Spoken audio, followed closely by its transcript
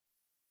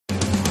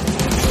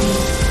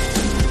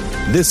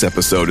This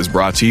episode is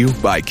brought to you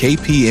by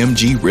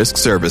KPMG Risk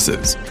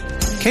Services.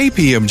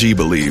 KPMG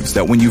believes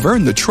that when you've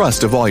earned the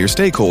trust of all your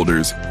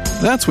stakeholders,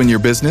 that's when your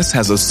business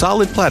has a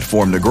solid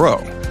platform to grow.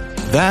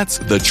 That's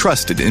the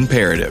trusted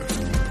imperative.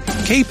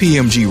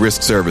 KPMG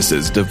Risk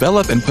Services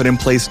develop and put in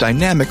place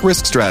dynamic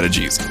risk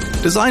strategies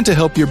designed to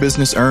help your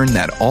business earn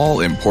that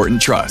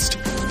all-important trust.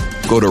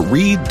 Go to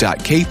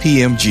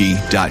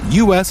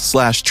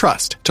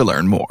read.kpmg.us/trust to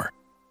learn more.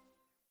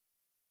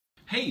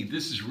 Hey,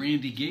 this is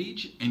Randy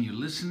Gage, and you're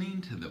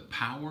listening to the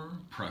Power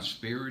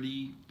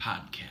Prosperity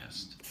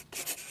Podcast.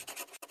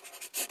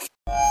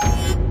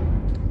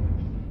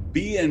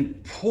 Being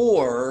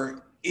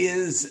poor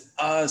is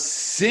a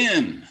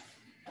sin.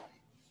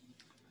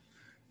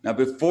 Now,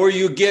 before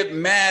you get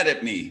mad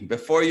at me,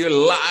 before you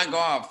log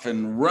off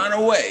and run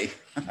away,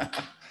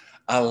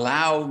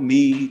 allow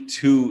me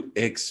to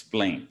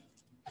explain.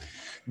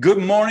 Good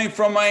morning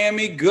from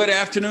Miami, good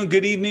afternoon,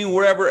 good evening,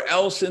 wherever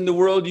else in the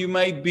world you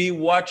might be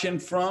watching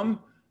from.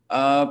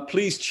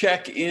 Please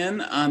check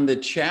in on the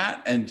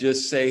chat and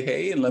just say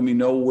hey and let me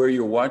know where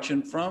you're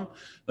watching from.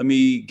 Let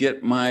me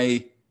get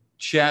my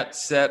chat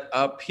set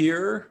up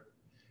here.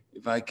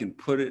 If I can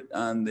put it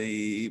on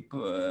the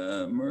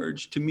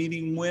merge to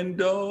meeting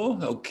window.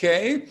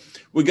 Okay.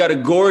 We got a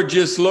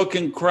gorgeous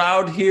looking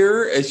crowd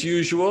here as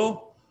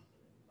usual.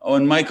 Oh,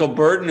 and Michael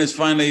Burton is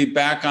finally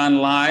back on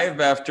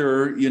live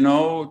after,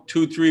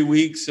 2-3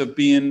 weeks of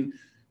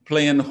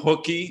playing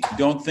hooky.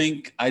 Don't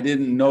think I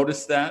didn't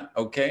notice that.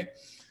 Okay.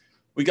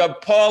 We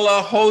got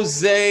Paula,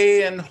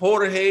 Jose, and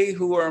Jorge,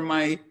 who are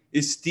my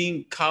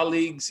esteemed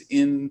colleagues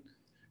in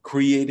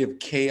Creative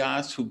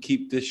Chaos who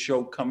keep this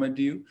show coming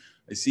to you.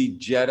 I see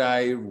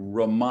Jedi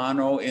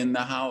Romano in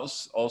the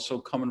house, also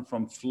coming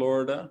from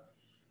Florida.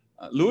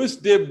 Luis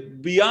de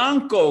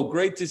Bianco,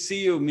 great to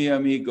see you, mi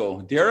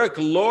amigo. Derek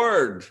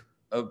Lord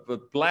of A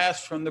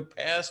Blast from the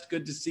Past,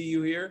 good to see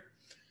you here.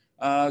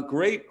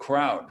 Great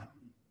crowd.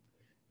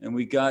 And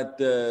we got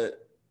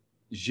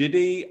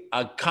Jide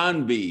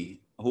Akanbi,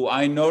 who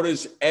I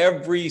notice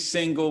every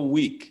single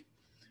week.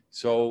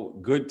 So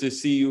good to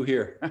see you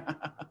here.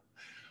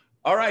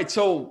 All right,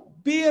 so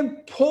being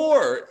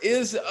poor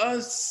is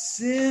a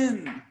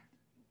sin.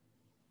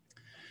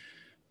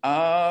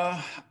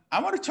 I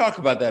want to talk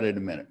about that in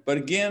a minute. But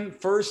again,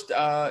 first,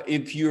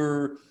 if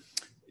you're,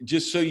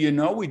 just so you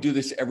know, we do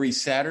this every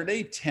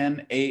Saturday,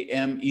 10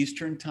 a.m.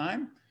 Eastern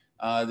time.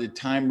 The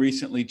time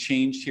recently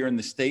changed here in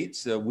the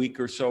States a week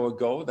or so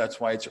ago.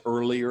 That's why it's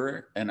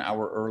earlier, an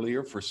hour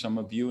earlier for some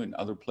of you in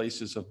other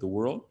places of the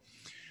world.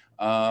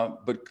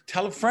 But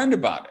tell a friend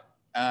about it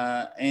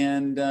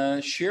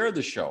and share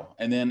the show.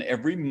 And then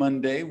every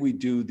Monday we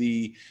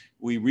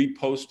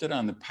repost it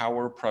on the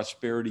Power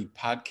Prosperity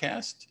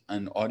Podcast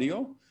on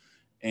audio.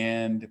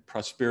 And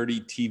Prosperity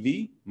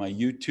TV, my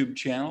YouTube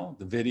channel.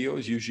 The video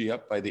is usually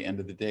up by the end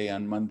of the day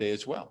on Monday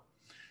as well.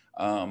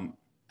 And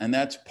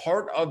that's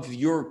part of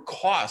your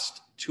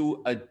cost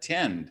to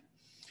attend.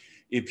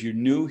 If you're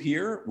new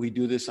here, we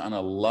do this on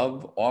a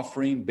love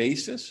offering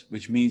basis,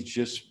 which means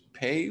just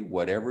pay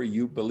whatever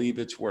you believe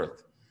it's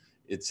worth.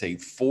 It's a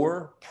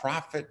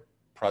for-profit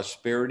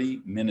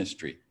prosperity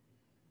ministry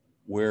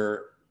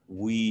where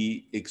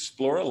we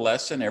explore a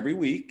lesson every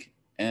week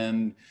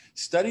and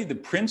study the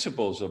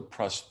principles of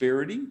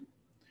prosperity,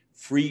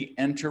 free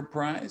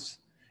enterprise,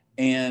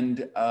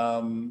 and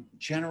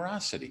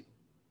generosity.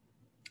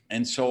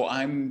 And so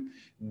I'm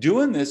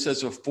doing this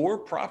as a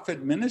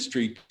for-profit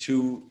ministry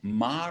to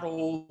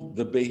model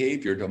the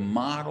behavior, to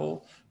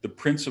model the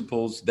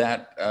principles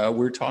that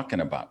we're talking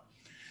about.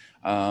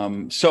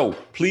 So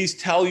please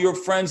tell your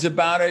friends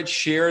about it,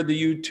 share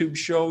the YouTube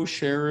show,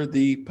 share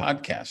the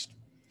podcast.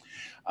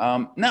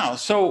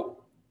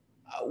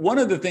 One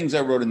of the things I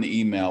wrote in the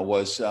email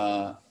was,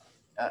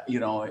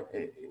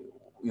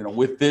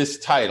 with this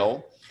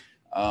title,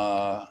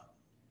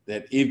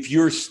 that if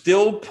you're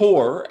still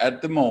poor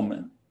at the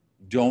moment,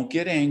 don't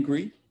get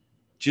angry.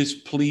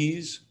 Just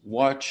please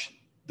watch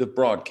the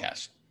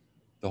broadcast,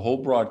 the whole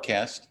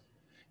broadcast,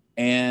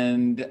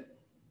 and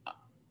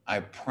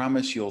I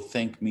promise you'll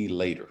thank me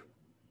later.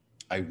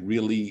 I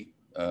really,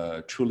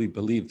 truly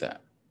believe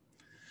that.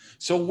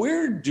 So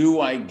where do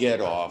I get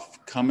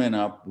off coming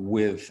up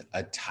with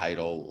a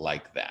title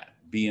like that?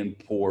 Being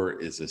poor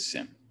is a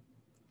sin.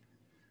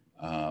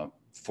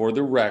 For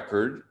the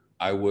record,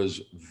 I was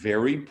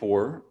very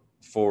poor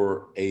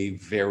for a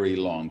very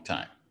long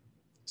time.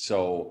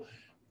 So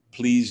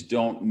please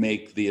don't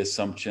make the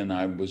assumption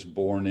I was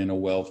born in a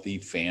wealthy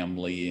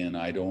family and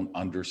I don't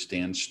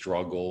understand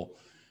struggle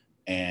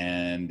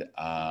and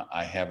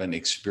I haven't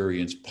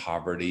experienced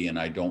poverty and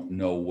I don't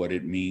know what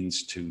it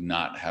means to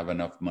not have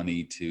enough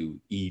money to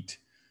eat,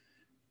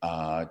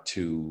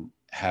 to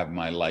have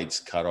my lights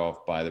cut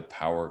off by the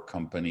power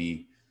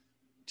company,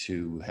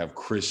 to have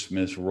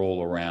Christmas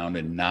roll around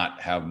and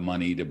not have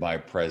money to buy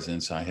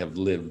presents. I have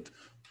lived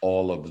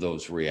all of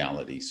those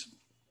realities.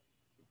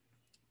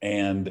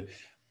 And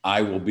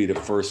I will be the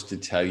first to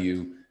tell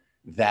you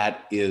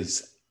that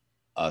is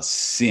a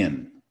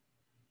sin,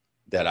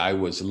 that I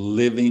was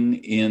living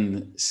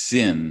in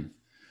sin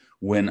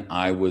when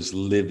I was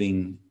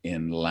living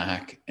in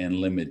lack and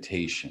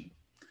limitation.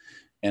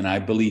 And I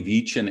believe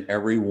each and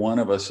every one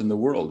of us in the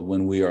world,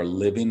 when we are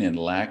living in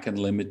lack and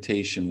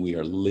limitation, we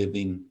are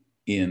living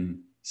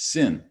in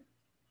sin.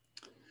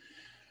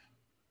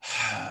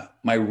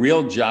 My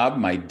real job,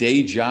 my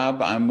day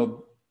job, I'm an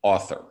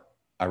author.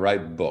 I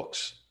write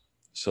books.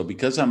 So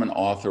because I'm an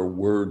author,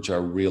 words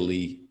are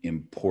really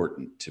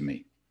important to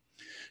me.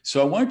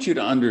 So I want you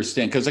to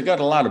understand, because I got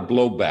a lot of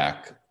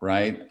blowback,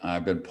 right?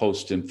 I've been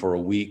posting for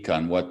a week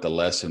on what the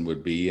lesson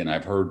would be, and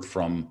I've heard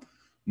from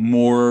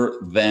more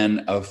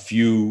than a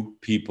few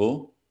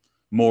people,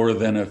 more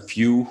than a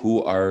few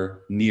who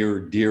are near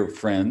dear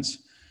friends.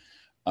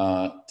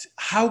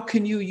 How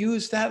can you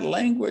use that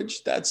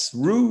language? That's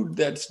rude,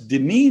 that's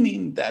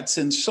demeaning, that's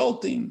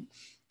insulting.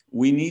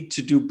 We need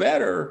to do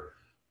better.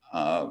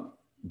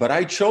 But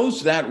I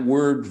chose that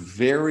word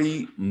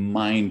very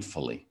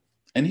mindfully.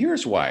 And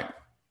here's why.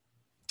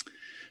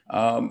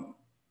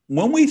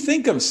 When we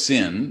think of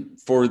sin,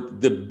 for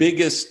the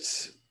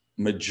biggest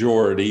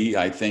majority,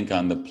 I think,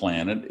 on the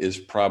planet is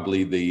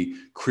probably the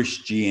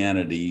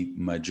Christianity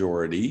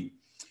majority.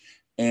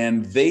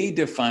 And they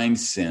define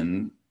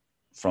sin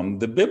from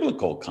the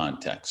biblical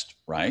context,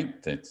 right?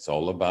 It's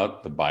all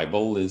about, the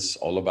Bible is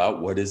all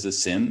about what is a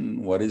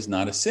sin, what is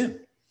not a sin.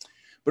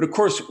 But of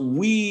course,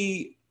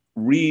 we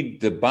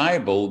read the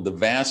Bible, the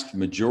vast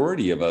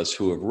majority of us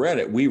who have read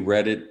it, we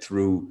read it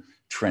through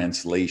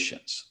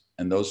translations.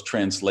 And those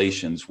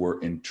translations were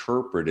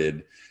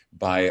interpreted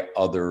by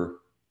other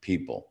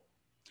people.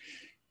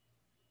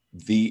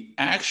 The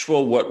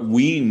actual, what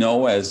we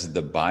know as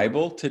the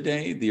Bible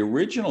today, the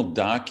original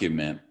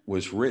document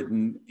was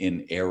written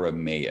in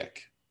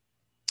Aramaic.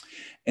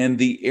 And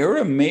the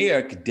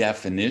Aramaic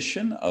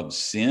definition of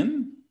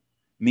sin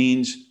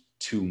means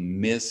to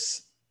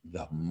miss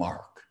the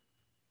mark.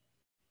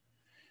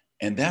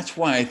 And that's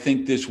why I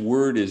think this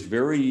word is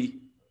very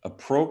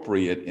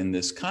appropriate in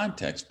this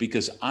context,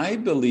 because I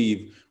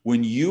believe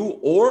when you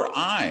or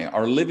I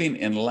are living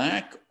in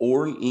lack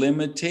or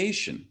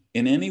limitation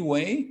in any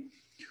way,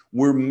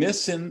 we're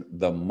missing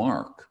the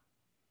mark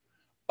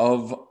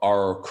of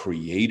our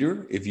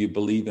creator, if you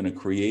believe in a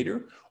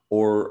creator,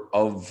 or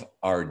of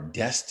our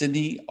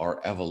destiny,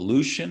 our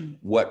evolution,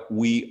 what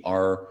we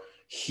are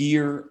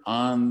here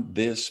on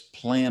this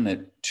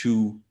planet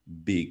to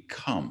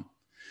become.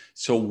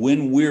 So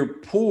when we're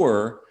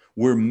poor,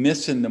 we're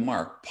missing the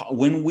mark.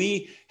 When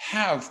we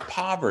have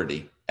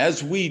poverty,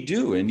 as we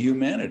do in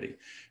humanity,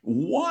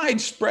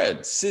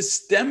 widespread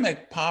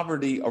systemic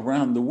poverty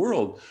around the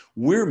world,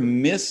 we're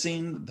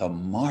missing the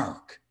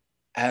mark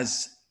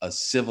as a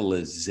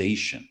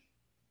civilization.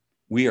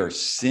 We are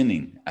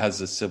sinning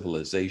as a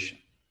civilization.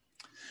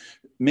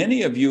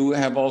 Many of you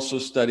have also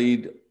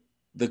studied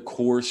the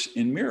Course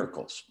in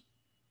Miracles.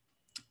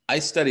 I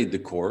studied the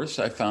Course.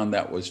 I found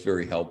that was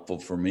very helpful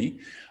for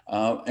me.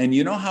 And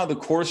you know how the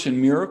Course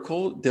in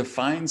Miracles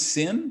defines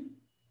sin?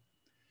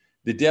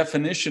 The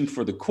definition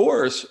for the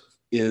Course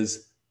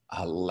is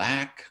a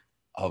lack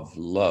of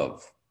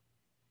love.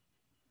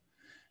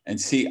 And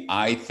see,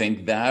 I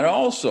think that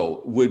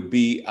also would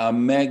be a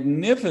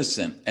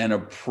magnificent and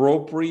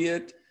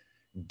appropriate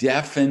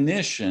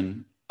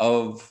definition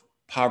of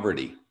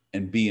poverty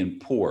and being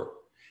poor.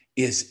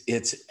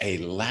 It's a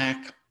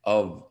lack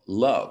of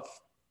love.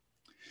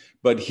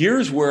 But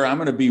here's where I'm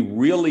going to be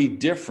really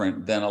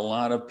different than a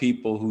lot of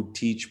people who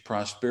teach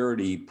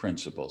prosperity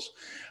principles.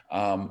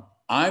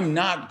 I'm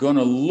not going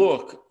to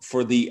look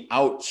for the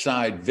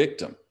outside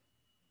victim.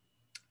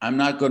 I'm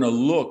not going to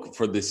look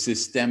for the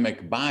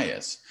systemic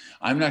bias.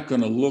 I'm not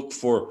going to look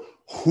for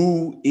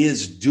who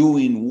is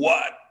doing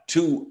what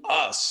to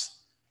us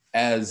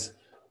as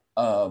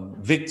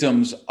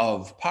victims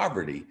of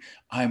poverty.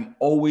 I'm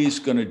always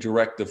going to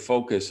direct the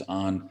focus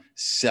on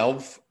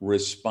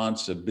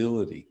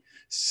self-responsibility,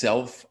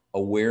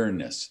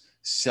 self-awareness,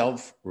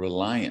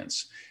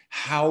 self-reliance.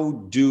 How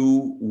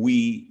do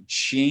we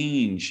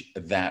change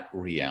that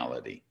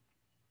reality?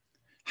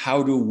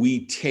 How do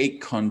we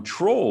take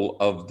control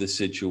of the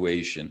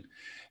situation,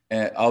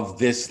 of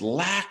this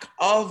lack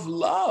of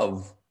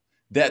love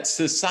that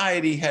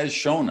society has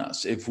shown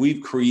us? If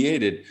we've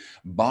created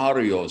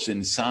barrios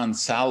in San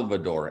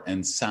Salvador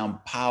and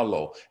Sao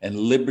Paulo and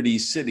Liberty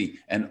City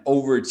and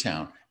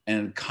Overtown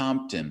and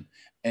Compton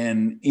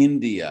and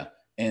India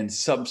and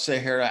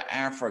Sub-Saharan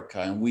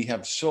Africa, and we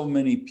have so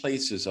many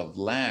places of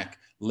lack,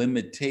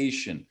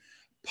 limitation,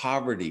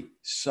 poverty,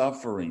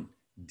 suffering,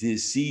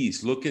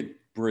 disease. Look at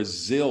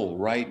Brazil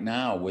right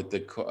now with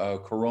the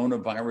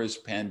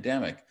coronavirus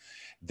pandemic.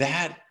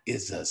 That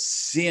is a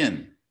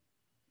sin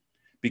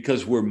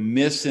because we're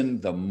missing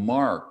the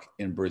mark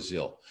in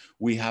Brazil.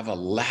 We have a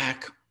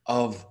lack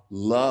of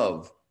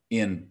love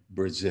in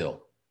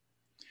Brazil.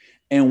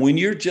 And when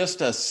you're just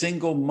a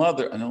single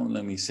mother,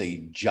 let me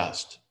say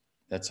just,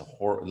 that's a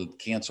horrible,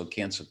 cancel.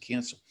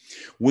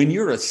 When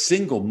you're a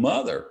single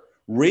mother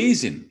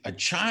raising a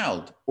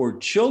child or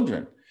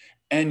children,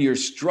 and you're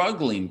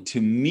struggling to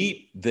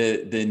meet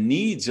the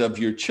needs of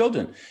your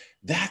children,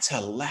 that's a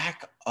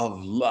lack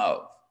of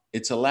love.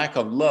 It's a lack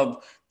of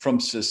love from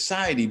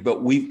society,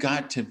 but we've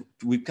got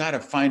to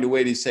find a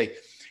way to say,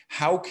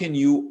 how can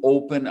you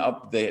open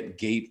up that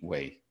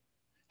gateway?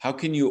 How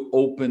can you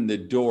open the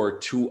door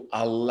to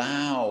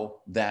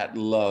allow that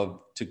love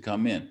to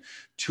come in,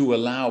 to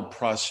allow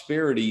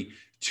prosperity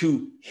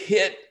to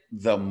hit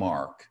the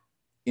mark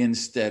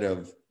instead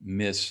of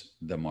miss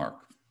the mark?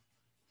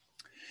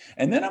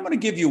 And then I'm going to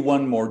give you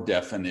one more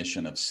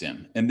definition of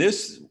sin. And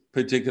this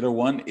particular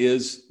one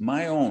is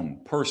my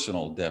own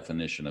personal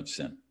definition of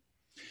sin.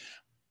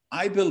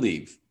 I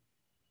believe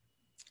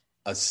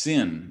a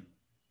sin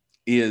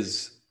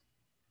is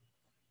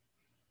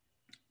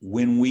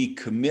when we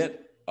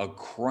commit a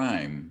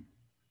crime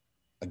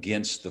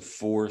against the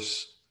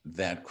force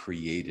that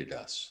created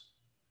us.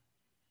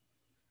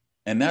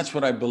 And that's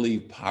what I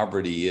believe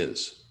poverty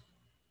is.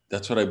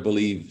 That's what I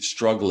believe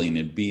struggling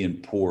and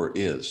being poor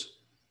is.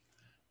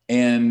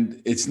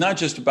 And it's not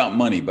just about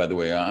money, by the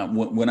way.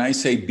 When I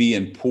say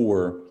being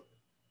poor,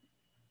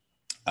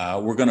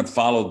 we're going to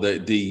follow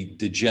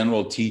the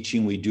general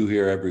teaching we do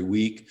here every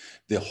week,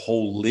 the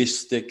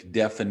holistic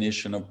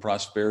definition of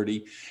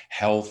prosperity: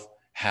 health,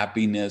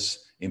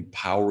 happiness,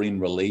 empowering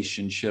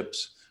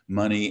relationships,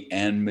 money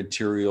and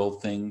material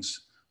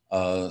things,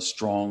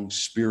 strong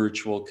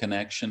spiritual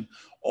connection.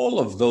 All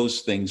of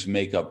those things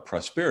make up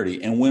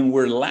prosperity. And when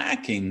we're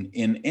lacking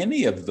in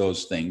any of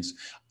those things,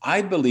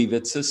 I believe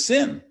it's a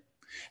sin.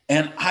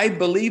 And I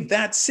believe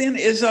that sin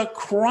is a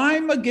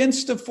crime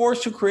against the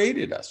force who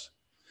created us.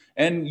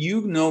 And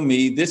you know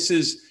me, this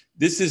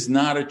is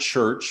not a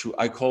church.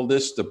 I call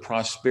this the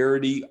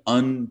Prosperity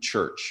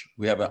Unchurch.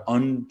 We have an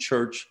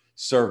unchurch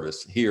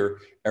service here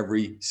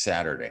every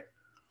Saturday,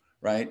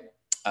 right?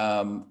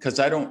 Because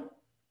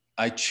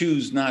I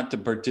choose not to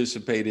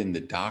participate in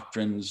the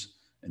doctrines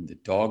and the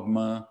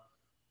dogma,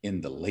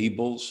 in the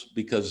labels,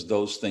 because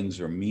those things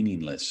are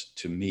meaningless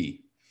to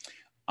me.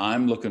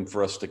 I'm looking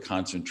for us to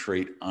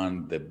concentrate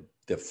on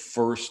the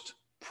first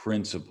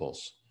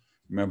principles.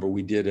 Remember,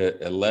 we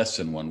did a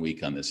lesson one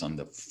week on this, on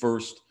the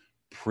first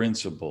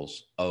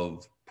principles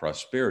of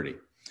prosperity.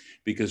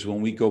 Because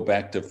when we go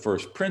back to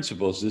first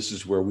principles, this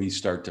is where we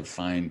start to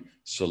find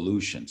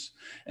solutions.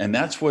 And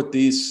that's what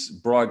this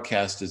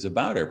broadcast is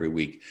about every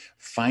week,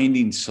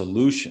 finding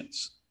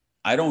solutions.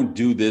 I don't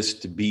do this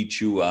to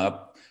beat you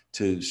up,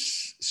 to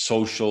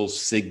social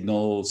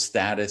signal,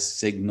 status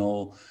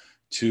signal,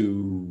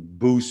 to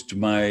boost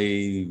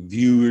my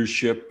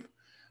viewership.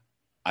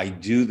 I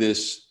do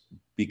this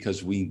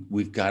because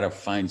we've got to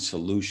find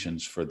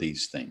solutions for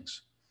these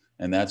things.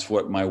 And that's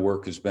what my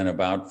work has been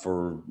about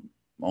for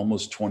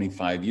almost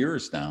 25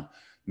 years now,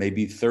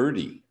 maybe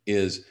 30,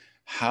 is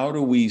how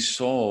do we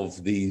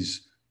solve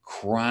these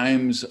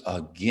crimes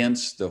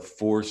against the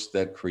force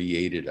that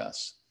created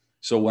us?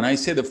 So when I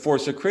say the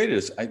force that created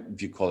us,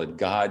 if you call it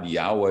God,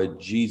 Yahweh,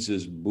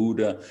 Jesus,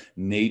 Buddha,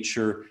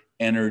 nature,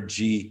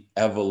 energy,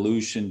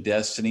 evolution,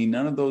 destiny,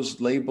 none of those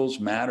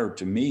labels matter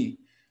to me.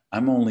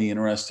 I'm only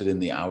interested in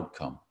the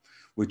outcome,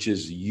 which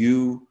is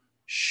you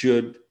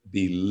should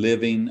be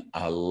living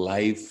a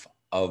life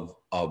of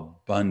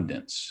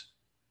abundance.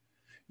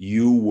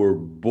 You were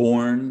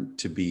born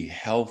to be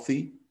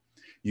healthy.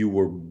 You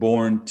were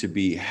born to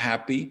be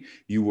happy.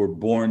 You were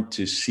born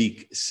to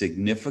seek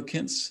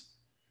significance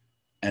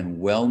and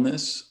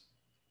wellness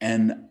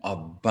and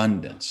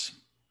abundance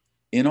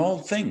in all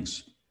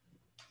things.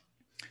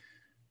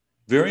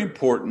 Very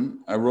important.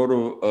 I wrote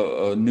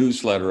a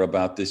newsletter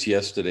about this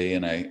yesterday,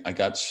 and I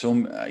got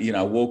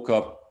I woke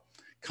up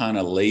kind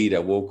of late. I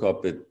woke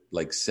up at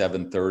like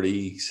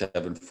 7:30,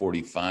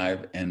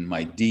 7:45, and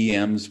my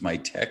DMs, my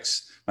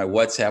texts, my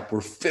WhatsApp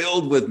were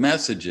filled with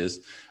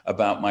messages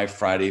about my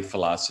Friday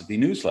Philosophy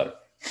newsletter.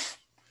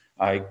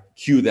 I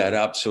queue that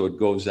up so it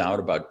goes out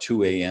about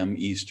 2 a.m.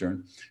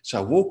 Eastern. So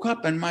I woke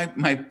up and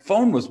my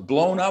phone was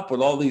blown up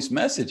with all these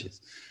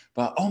messages.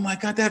 But, oh my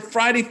God, that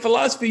Friday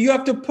Philosophy, you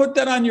have to put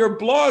that on your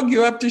blog.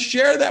 You have to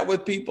share that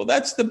with people.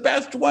 That's the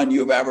best one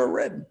you've ever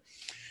written.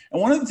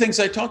 And one of the things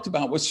I talked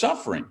about was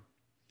suffering,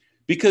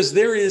 because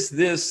there is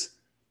this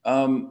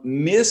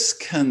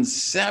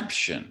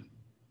misconception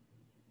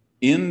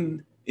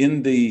in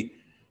the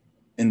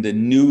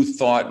New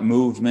Thought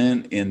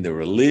movement, in the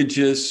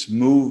religious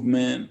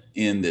movement,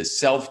 in the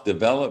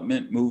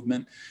self-development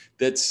movement,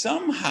 that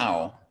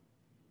somehow,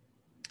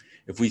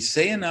 if we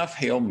say enough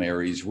Hail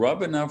Marys,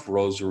 rub enough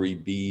rosary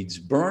beads,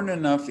 burn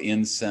enough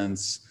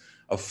incense,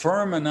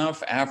 affirm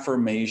enough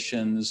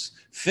affirmations,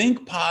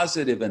 think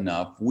positive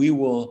enough, we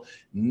will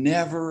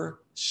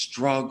never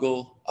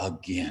struggle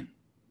again.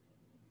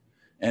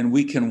 And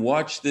we can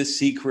watch The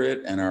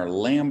Secret and our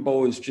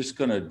Lambo is just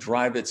going to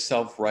drive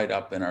itself right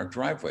up in our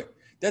driveway.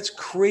 That's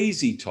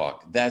crazy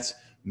talk. That's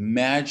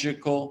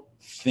magical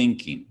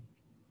thinking.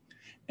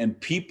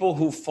 And people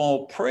who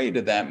fall prey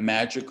to that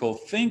magical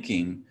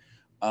thinking,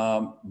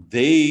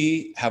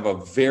 they have a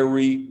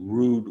very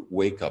rude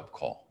wake-up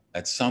call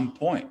at some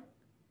point,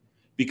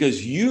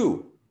 because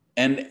you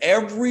and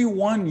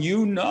everyone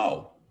you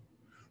know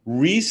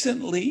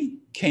recently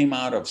came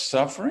out of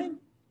suffering,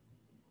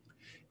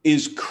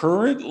 is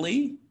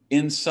currently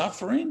in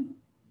suffering,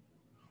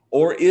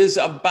 or is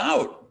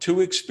about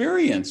to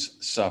experience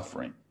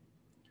suffering.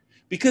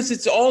 Because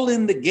it's all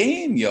in the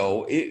game,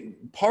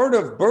 part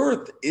of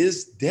birth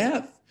is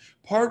death.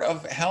 Part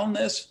of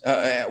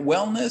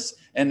wellness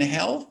and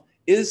health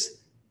is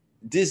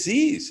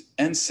disease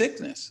and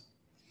sickness.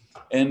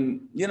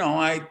 And,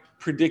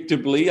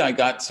 I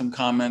got some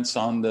comments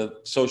on the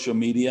social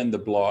media and the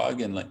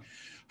blog and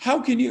how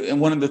can you,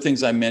 and one of the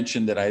things I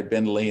mentioned that I had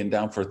been laying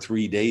down for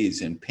 3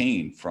 days in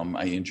pain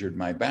I injured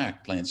my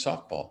back playing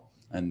softball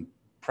and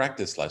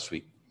practiced last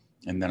week.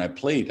 And then I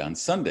played on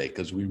Sunday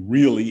because we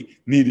really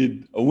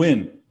needed a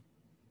win.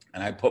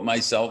 And I put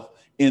myself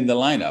in the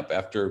lineup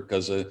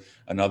because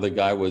another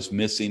guy was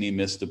missing. He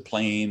missed a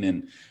plane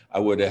and I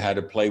would have had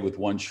to play with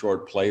one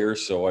short player.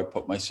 So I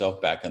put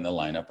myself back in the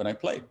lineup and I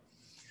played.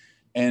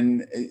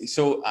 And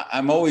so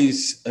I'm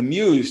always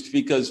amused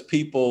because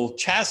people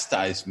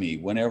chastise me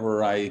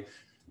whenever I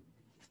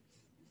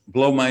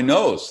blow my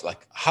nose.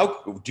 Like,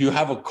 how do you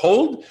have a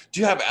cold? Do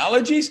you have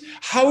allergies?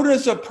 How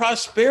does a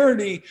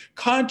prosperity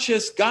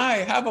conscious guy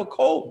have a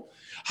cold?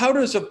 How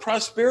does a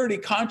prosperity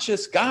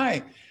conscious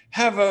guy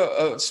have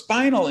a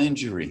spinal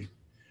injury?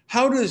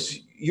 How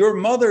does your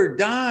mother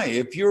die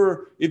if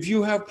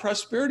you have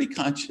prosperity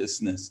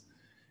consciousness?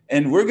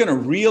 And we're going to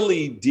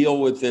really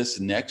deal with this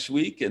next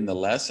week in the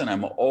lesson.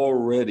 I'm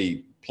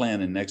already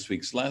planning next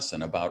week's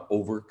lesson about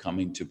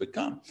overcoming to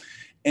become.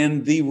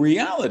 And the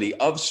reality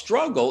of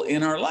struggle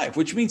in our life,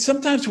 which means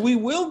sometimes we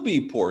will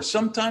be poor,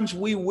 sometimes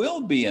we will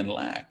be in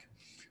lack,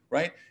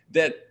 right?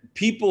 That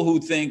people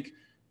who think,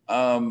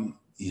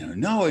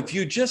 no, if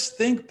you just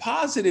think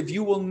positive,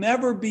 you will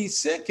never be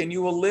sick and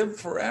you will live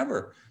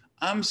forever.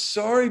 I'm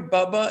sorry,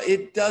 Bubba,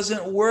 it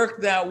doesn't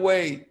work that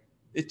way.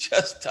 It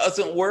just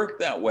doesn't work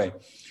that way.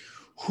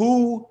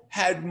 Who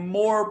had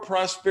more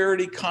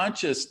prosperity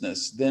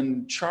consciousness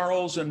than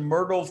Charles and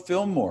Myrtle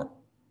Fillmore?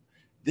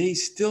 They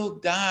still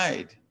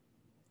died.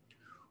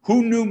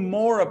 Who knew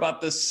more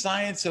about the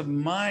science of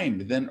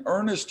mind than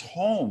Ernest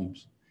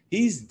Holmes?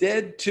 He's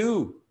dead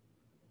too.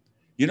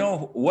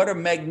 What a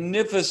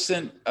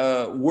magnificent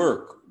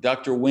work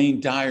Dr.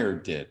 Wayne Dyer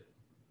did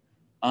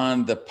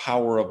on the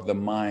power of the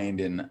mind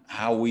and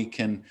how we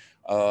can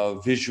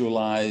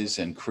visualize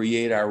and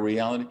create our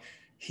reality.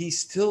 He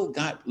still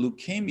got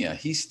leukemia.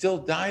 He still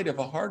died of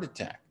a heart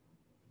attack.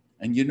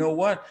 And you know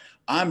what?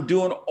 I'm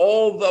doing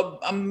all the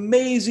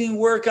amazing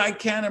work I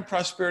can in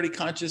prosperity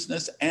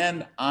consciousness,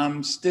 and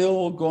I'm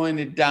still going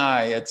to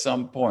die at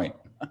some point.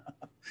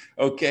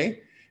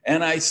 Okay?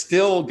 And I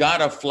still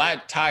got a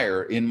flat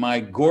tire in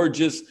my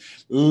gorgeous,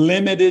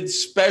 limited,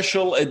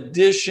 special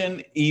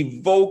edition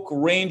Evoque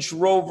Range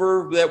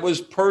Rover that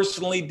was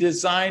personally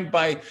designed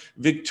by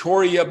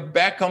Victoria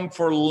Beckham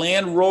for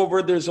Land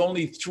Rover. There's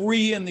only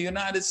 3 in the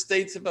United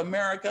States of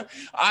America.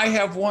 I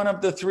have one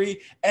of the 3,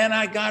 and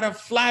I got a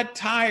flat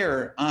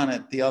tire on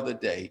it the other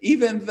day,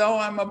 even though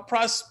I'm a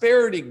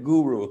prosperity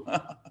guru.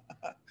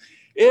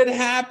 It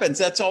happens.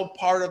 That's all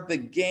part of the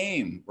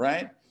game,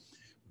 right?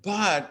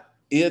 But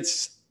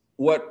it's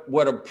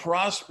what a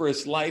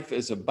prosperous life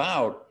is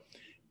about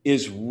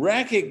is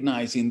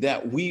recognizing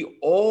that we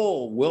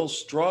all will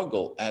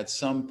struggle at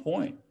some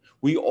point.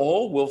 We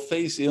all will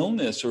face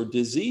illness or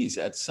disease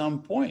at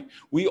some point.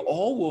 We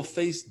all will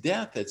face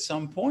death at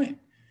some point.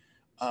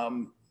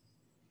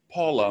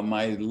 Paula,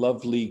 my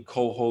lovely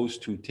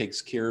co-host who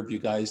takes care of you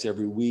guys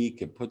every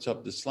week and puts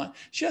up the slide,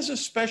 she has a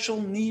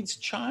special needs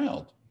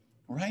child,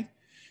 right?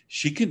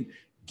 She can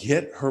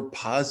get her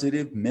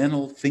positive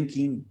mental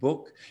thinking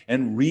book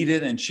and read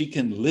it, and she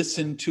can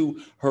listen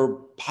to her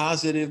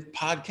positive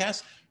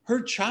podcast.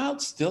 Her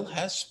child still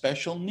has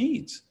special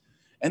needs.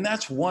 And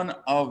that's one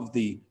of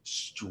the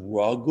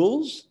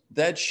struggles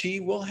that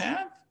she will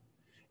have.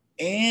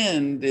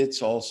 And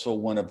it's also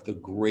one of the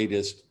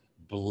greatest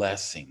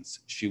blessings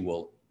she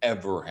will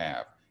ever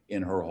have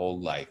in her whole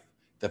life.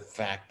 The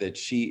fact that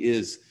she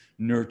is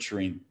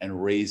nurturing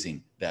and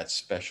raising that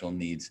special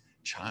needs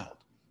child.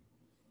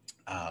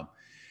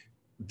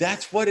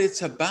 That's what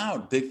it's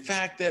about. The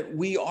fact that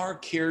we are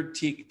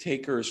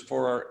caretakers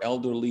for our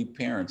elderly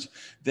parents,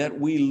 that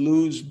we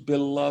lose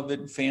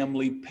beloved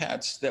family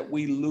pets, that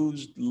we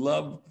lose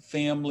loved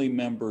family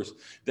members,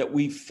 that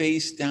we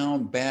face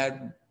down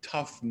bad,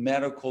 tough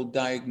medical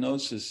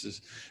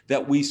diagnoses,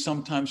 that we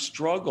sometimes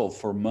struggle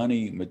for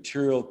money,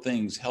 material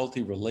things,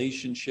 healthy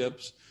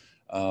relationships,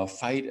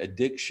 fight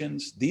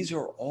addictions. These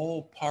are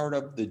all part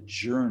of the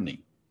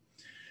journey.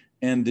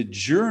 And the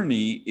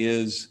journey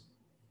is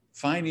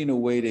finding a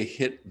way to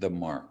hit the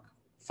mark,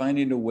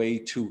 finding a way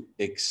to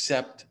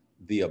accept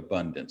the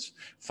abundance,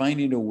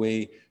 finding a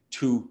way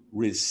to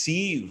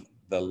receive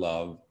the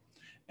love,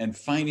 and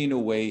finding a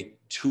way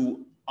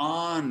to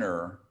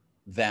honor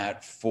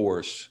that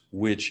force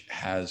which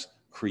has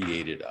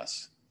created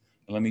us.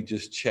 Let me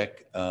just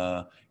check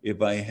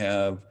if I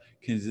have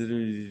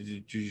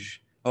considered.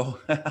 Oh,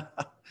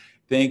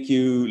 thank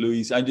you,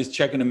 Luis. I'm just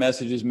checking the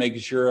messages, making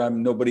sure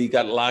nobody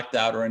got locked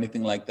out or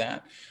anything like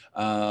that.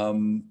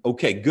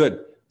 Okay,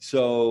 good.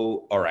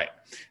 So, all right.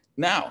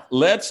 Now,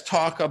 let's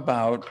talk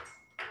about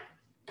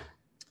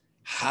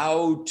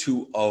how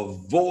to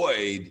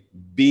avoid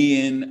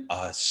being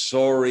a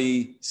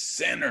sorry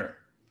sinner.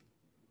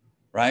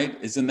 Right?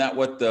 Isn't that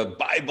what the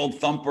Bible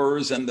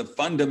thumpers and the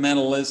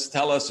fundamentalists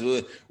tell us?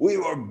 We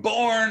were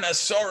born a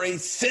sorry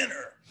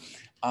sinner.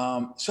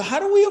 So how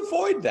do we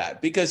avoid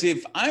that? Because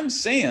if I'm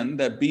saying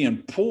that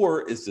being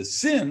poor is a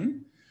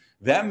sin,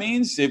 that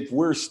means if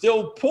we're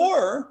still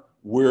poor,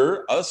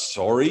 we're a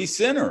sorry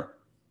sinner.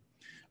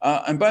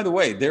 And by the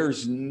way,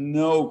 there's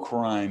no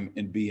crime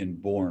in being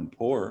born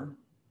poor.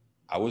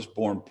 I was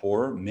born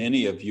poor.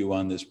 Many of you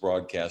on this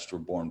broadcast were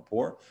born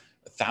poor.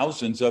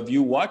 Thousands of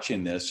you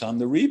watching this on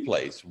the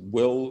replays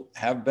will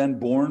have been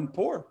born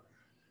poor.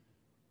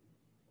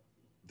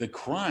 The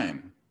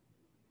crime,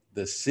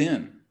 the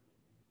sin,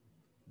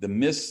 the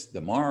miss, the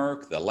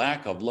mark, the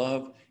lack of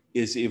love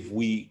is if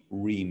we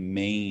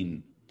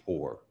remain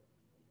poor.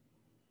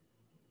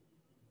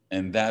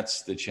 And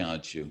that's the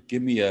challenge. You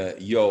give me a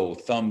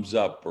thumbs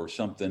up or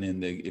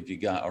something if you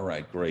got. All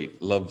right, great.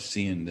 Love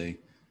seeing the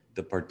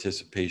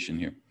participation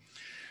here.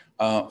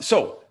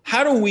 So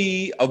how do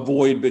we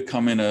avoid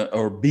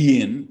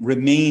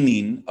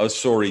remaining a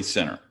sorry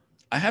sinner?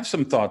 I have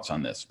some thoughts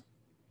on this.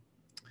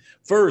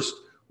 First,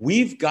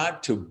 we've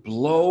got to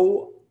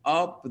blow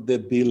up the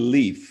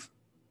belief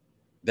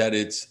that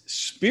it's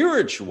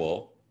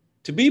spiritual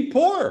to be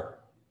poor.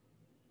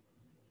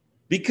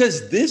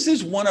 Because this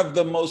is one of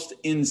the most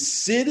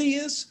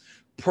insidious,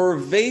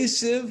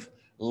 pervasive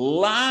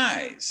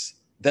lies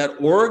that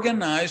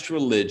organized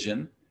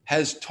religion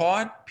has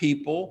taught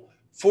people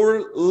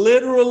for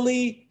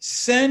literally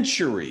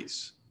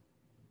centuries.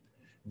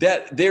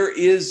 That there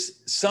is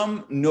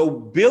some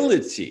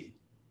nobility,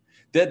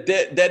 that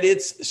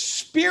it's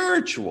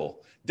spiritual,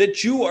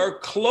 that you are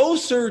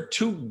closer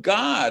to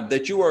God,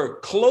 that you are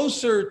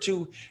closer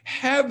to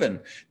heaven,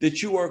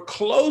 that you are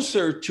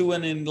closer to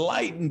an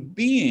enlightened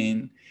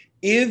being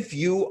if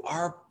you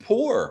are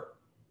poor.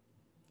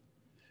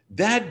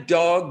 That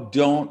dog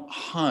don't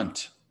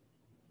hunt.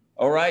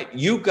 All right?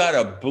 You got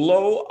to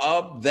blow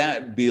up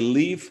that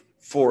belief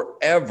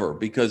forever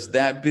because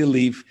that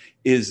belief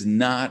is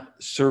not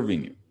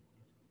serving you.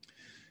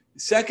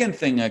 Second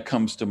thing that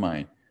comes to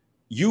mind,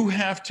 you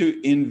have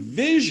to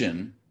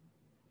envision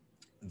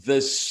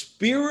the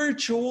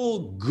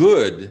spiritual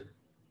good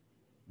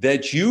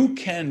that you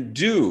can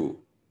do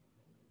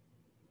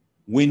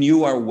when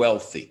you are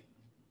wealthy.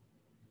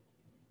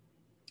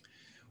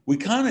 We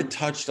kind of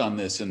touched on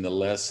this in the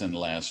lesson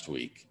last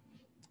week.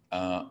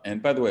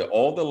 And by the way,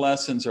 all the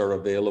lessons are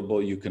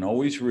available. You can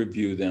always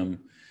review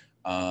them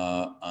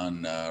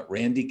on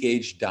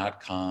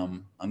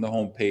randygage.com. On the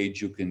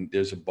homepage,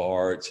 there's a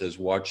bar. It says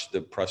watch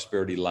the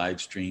Prosperity live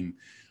stream.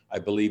 I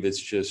believe it's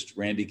just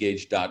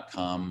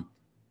randygage.com.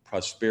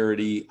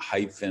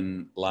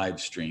 prosperity-live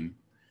stream.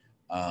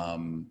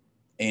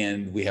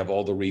 And we have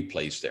all the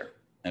replays there.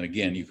 And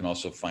again, you can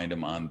also find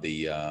them on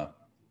the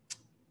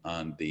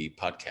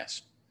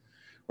podcast,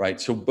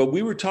 right? So, but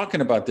we were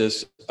talking about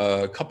this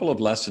a couple of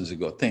lessons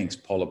ago. Thanks,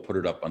 Paula, put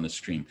it up on the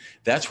stream.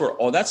 That's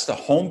the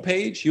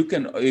homepage. You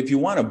can, if you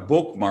want to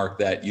bookmark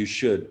that, you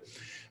should,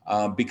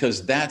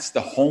 because that's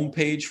the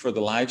homepage for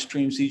the live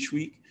streams each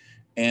week.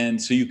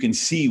 And so you can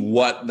see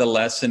what the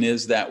lesson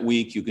is that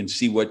week. You can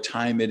see what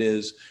time it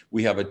is.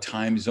 We have a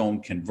time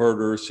zone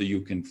converter, so you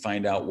can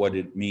find out what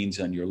it means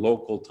on your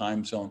local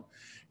time zone.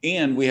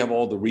 And we have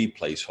all the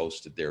replays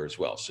hosted there as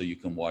well, so you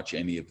can watch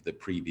any of the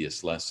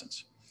previous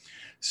lessons.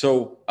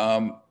 So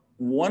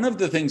one of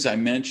the things I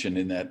mentioned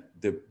in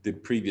the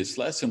previous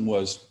lesson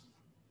was,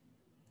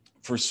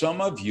 for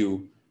some of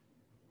you,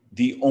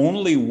 the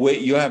only way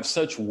you have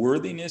such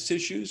worthiness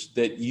issues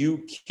that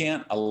you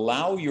can't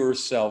allow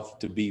yourself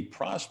to be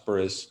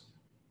prosperous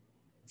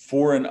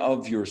for and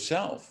of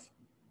yourself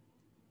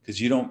because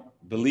you don't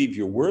believe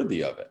you're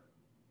worthy of it.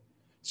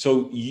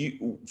 So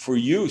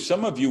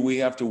some of you, we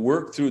have to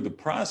work through the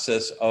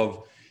process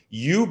of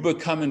you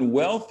becoming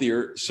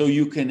wealthier so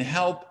you can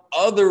help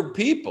other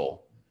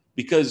people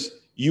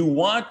because you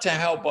want to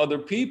help other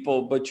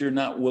people, but you're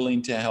not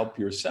willing to help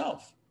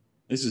yourself.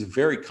 This is a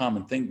very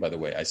common thing, by the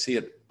way. I see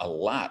it a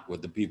lot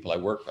with the people I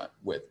work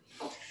with.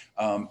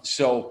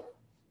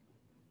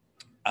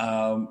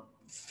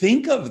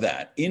 Think of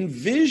that,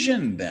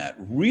 envision that,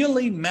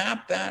 really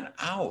map that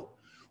out.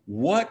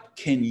 What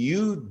can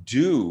you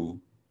do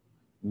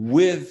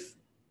with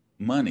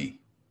money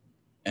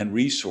and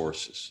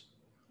resources?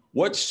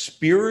 What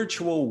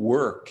spiritual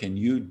work can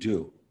you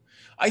do?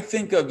 I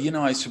think of,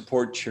 I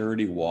support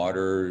Charity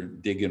Water,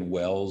 digging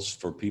wells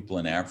for people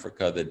in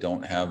Africa that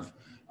don't have,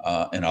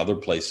 and other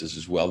places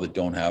as well, that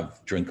don't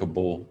have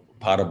drinkable,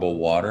 potable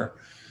water.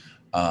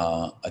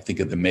 I think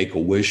of the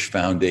Make-A-Wish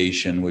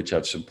Foundation, which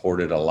I've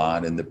supported a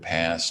lot in the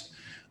past.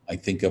 I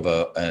think of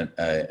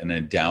an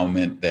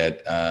endowment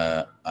that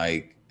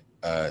I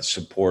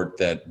support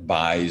that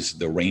buys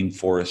the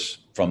rainforests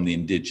from the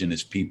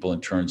indigenous people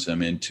and turns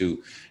them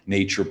into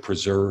nature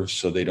preserves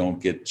so they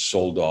don't get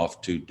sold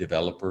off to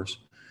developers.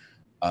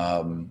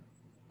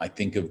 I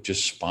think of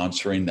just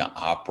sponsoring the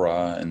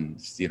opera and,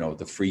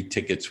 the free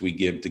tickets we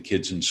give to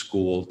kids in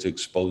school to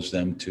expose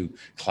them to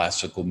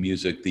classical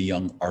music, the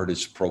Young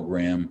Artists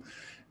Program,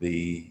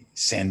 the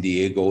San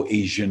Diego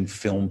Asian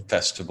Film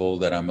Festival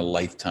that I'm a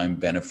lifetime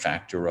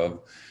benefactor of,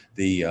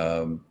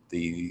 the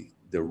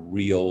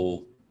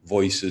Real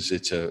Voices.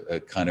 It's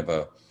a kind of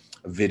a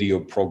video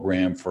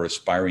program for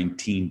aspiring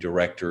teen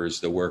directors,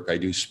 the work I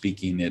do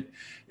speaking in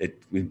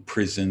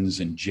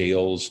prisons and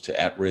jails to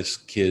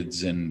at-risk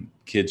kids and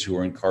kids who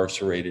are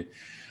incarcerated.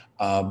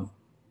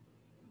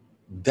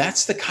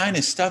 That's the kind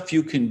of stuff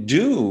you can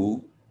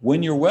do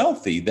when you're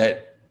wealthy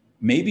that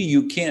maybe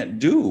you can't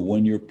do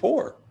when you're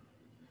poor.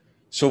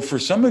 So for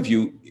some of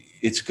you,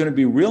 it's going to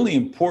be really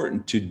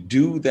important to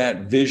do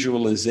that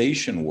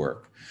visualization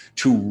work,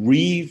 to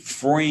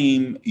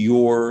reframe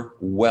your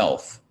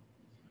wealth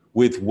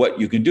with what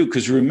you can do.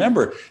 Because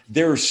remember,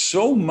 there's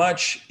so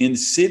much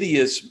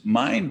insidious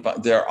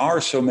there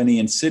are so many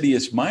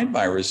insidious mind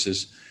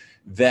viruses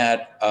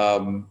that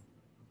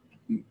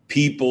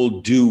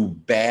people do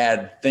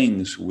bad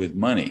things with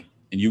money,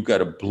 and you've got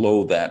to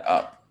blow that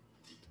up.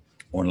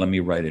 Or let me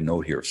write a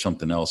note here of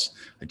something else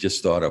I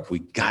just thought of. We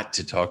got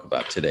to talk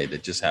about today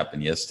that just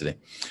happened yesterday.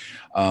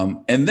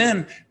 And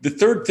then the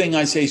third thing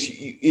I say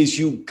is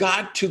you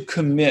got to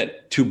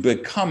commit to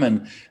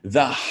becoming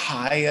the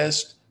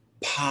highest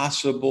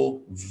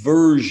possible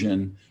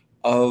version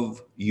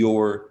of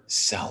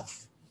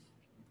yourself.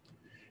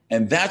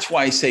 And that's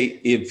why I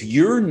say, if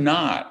you're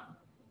not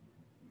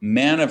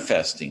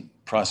manifesting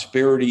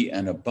prosperity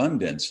and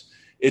abundance,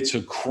 it's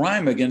a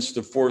crime against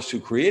the force who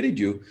created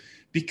you,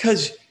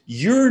 because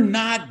you're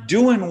not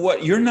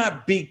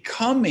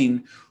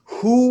becoming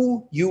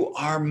who you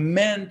are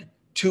meant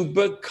to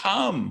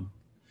become.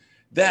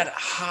 That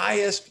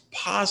highest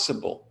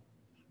possible,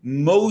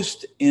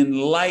 most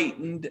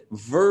enlightened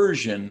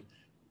version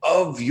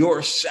of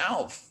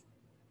yourself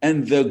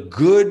and the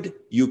good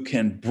you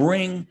can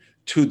bring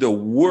to the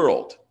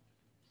world.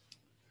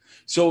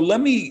 So let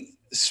me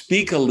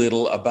speak a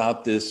little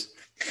about this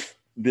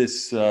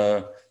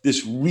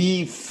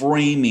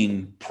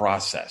reframing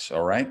process,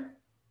 all right?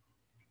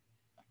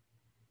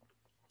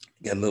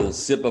 Get a little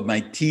sip of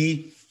my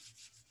tea.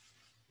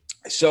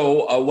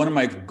 So one of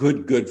my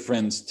good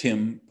friends,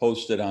 Tim,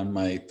 posted on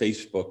my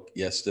Facebook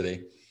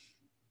yesterday.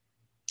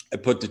 I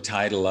put the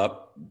title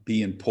up,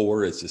 Being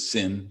Poor is a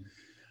Sin.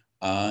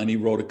 And he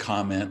wrote a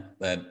comment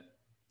that,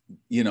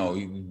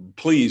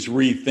 please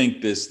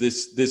rethink this.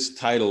 This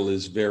title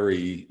is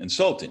very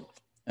insulting.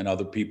 And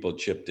other people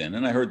chipped in.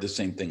 And I heard the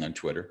same thing on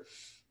Twitter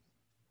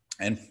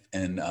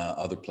and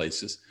other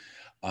places.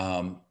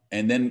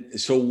 And then,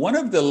 so one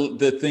of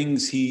the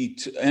things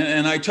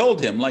and I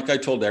told him, like I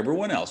told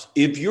everyone else,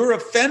 if you're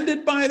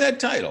offended by that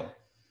title,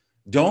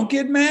 don't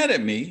get mad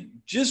at me.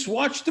 Just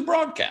watch the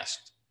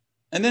broadcast.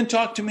 And then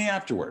talk to me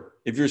afterward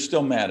if you're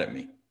still mad at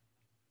me.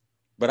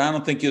 But I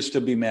don't think you'll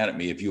still be mad at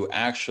me if you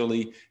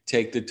actually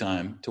take the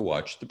time to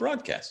watch the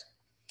broadcast.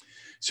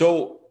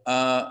 So,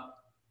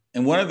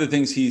 and one of the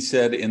things he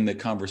said in the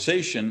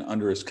conversation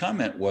under his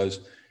comment was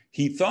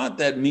he thought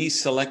that me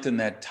selecting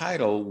that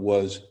title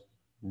was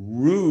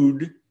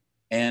rude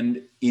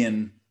and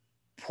in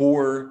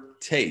poor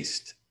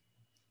taste.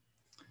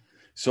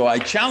 So I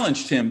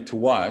challenged him to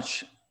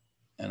watch,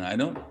 and I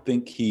don't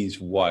think he's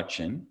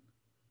watching.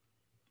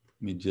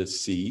 Let me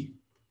just see.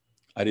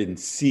 I didn't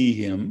see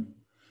him.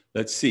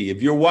 Let's see.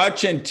 If you're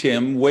watching,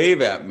 Tim,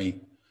 wave at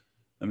me.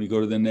 Let me go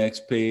to the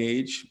next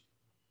page.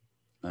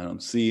 I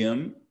don't see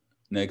him.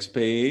 Next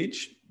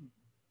page.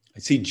 I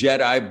see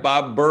Jedi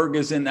Bob Berg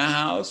is in the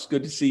house.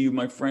 Good to see you,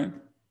 my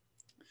friend.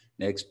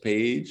 Next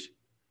page.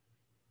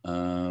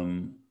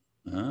 I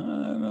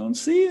don't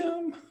see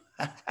him.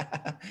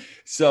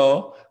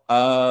 So,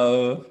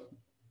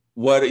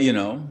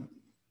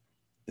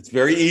 it's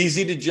very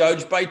easy to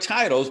judge by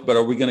titles, but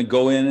are we going to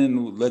go in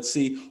and let's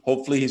see?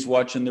 Hopefully he's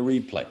watching the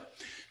replay.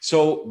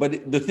 So,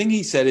 but the thing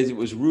he said is it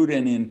was rude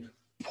and in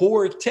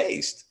poor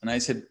taste. And I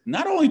said,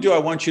 not only do I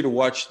want you to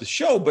watch the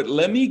show, but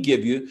let me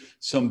give you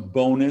some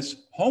bonus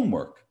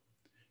homework,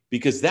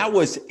 because that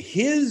was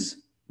his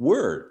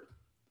word,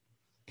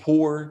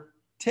 poor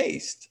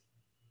taste.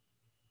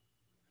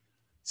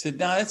 I said,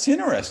 now that's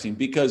interesting,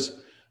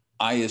 because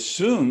I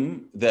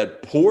assume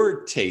that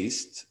poor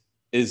taste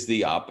is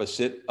the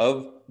opposite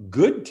of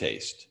good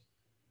taste,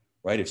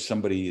 right? If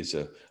somebody is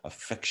a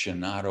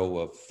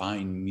aficionado of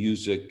fine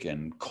music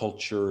and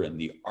culture and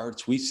the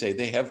arts, we say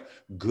they have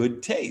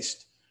good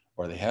taste,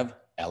 or they have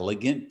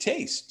elegant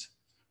taste,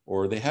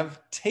 or they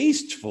have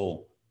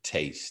tasteful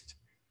taste.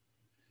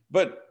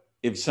 But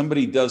if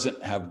somebody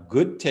doesn't have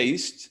good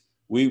taste,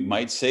 we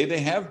might say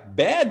they have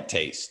bad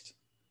taste,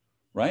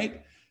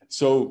 right?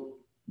 So,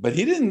 but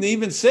he didn't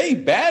even say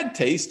bad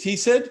taste. He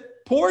said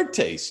poor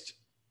taste.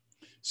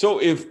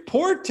 So if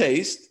poor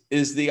taste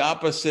is the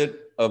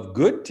opposite of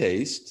good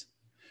taste,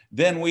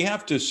 then we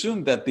have to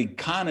assume that the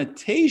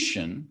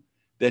connotation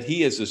that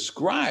he has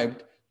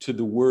ascribed to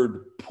the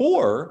word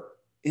poor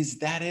is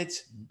that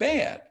it's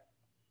bad.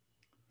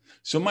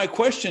 So my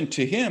question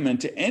to him and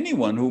to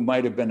anyone who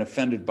might have been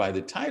offended by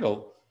the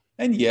title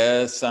And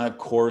yes, of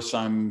course,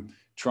 I'm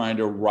trying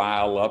to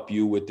rile up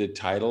you with the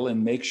title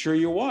and make sure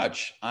you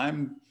watch.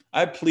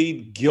 I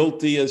plead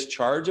guilty as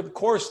charged. Of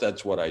course,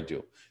 that's what I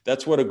do.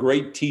 That's what a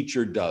great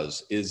teacher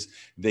does, is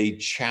they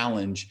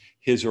challenge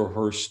his or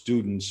her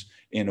students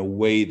in a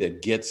way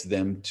that gets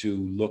them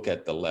to look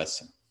at the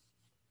lesson.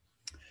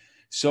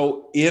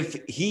 So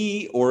if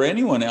he or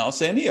anyone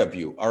else, any of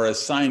you, are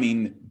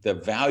assigning the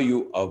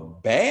value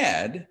of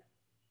bad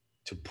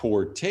to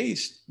poor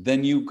taste,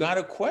 then you've got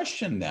to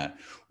question that.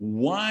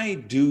 Why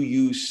do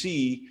you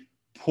see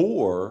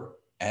poor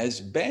as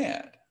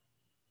bad?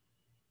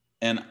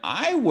 And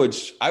I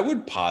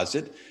would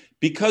posit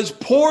because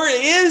poor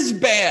is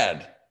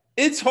bad.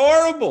 It's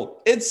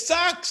horrible. It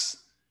sucks.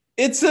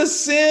 It's a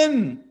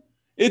sin.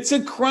 It's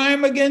a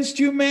crime against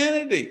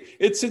humanity.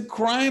 It's a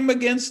crime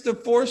against the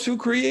force who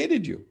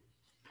created you.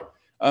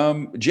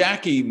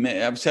 Jackie,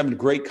 I was having a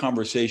great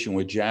conversation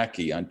with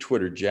Jackie on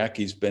Twitter.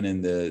 Jackie's been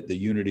in the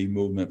unity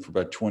movement for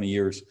about 20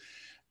 years.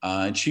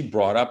 And she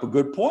brought up a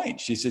good point.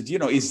 She said,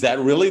 is that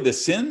really the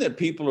sin that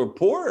people are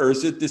poor? Or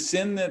is it the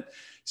sin that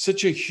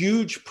such a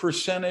huge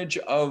percentage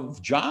of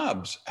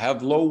jobs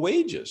have low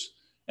wages?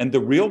 And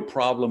the real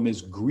problem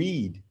is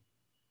greed.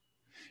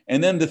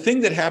 And then the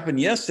thing that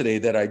happened yesterday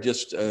that I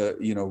just,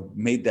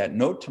 made that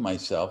note to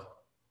myself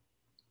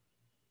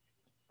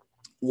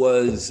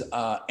was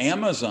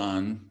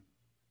Amazon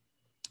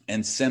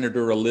and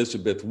Senator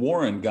Elizabeth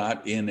Warren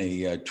got in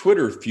a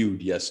Twitter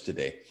feud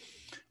yesterday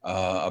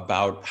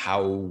about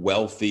how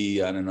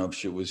wealthy, I don't know if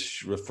she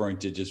was referring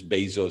to just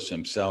Bezos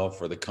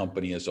himself or the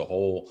company as a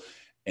whole,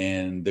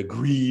 and the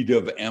greed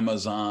of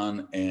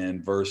Amazon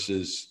and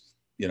versus,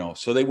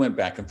 so they went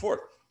back and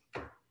forth.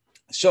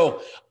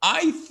 So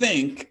I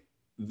think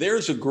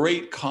there's a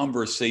great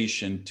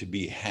conversation to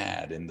be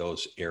had in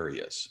those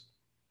areas,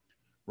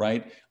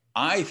 right?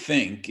 I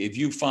think if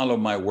you follow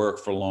my work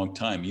for a long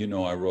time,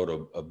 I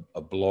wrote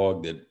a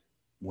blog that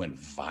went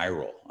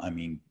viral. I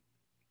mean,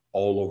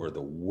 all over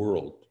the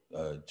world,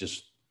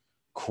 just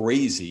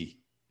crazy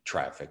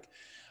traffic,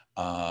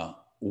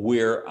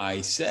 where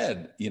I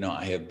said,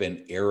 I have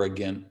been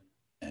arrogant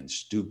and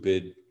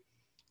stupid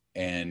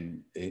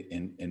and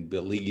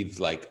believe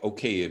like,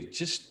 okay,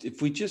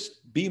 if we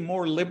just be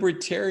more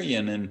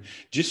libertarian and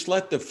just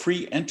let the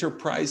free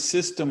enterprise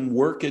system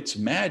work its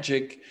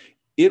magic,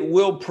 it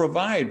will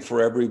provide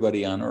for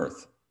everybody on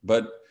earth.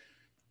 But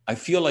I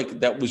feel like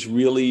that was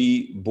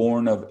really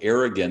born of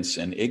arrogance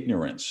and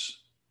ignorance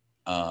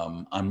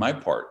on my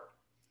part.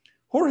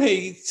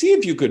 Jorge, see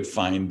if you could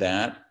find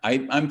that.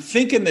 I'm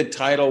thinking the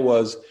title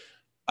was,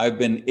 I've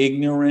been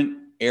ignorant,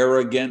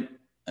 arrogant,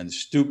 and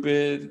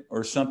stupid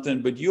or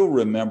something, but you'll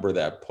remember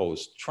that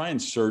post. Try and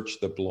search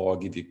the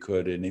blog if you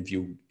could. And if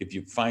you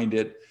find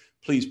it,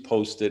 please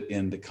post it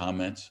in the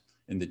comments,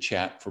 in the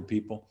chat for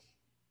people.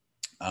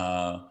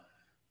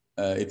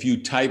 If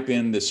you type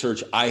in the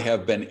search, I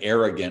have been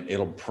arrogant,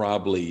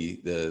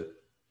 the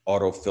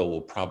autofill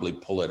will probably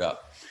pull it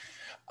up.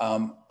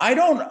 I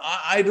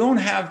don't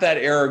have that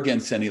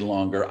arrogance any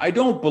longer. I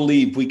don't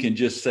believe we can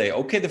just say,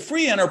 okay, the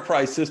free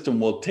enterprise system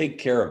will take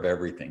care of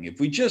everything.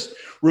 If we just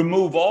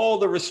remove all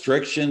the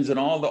restrictions and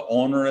all the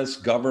onerous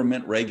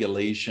government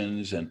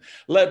regulations and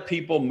let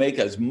people make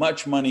as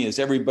much money as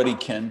everybody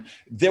can,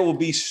 there will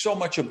be so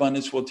much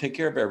abundance, we'll take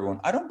care of everyone.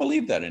 I don't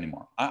believe that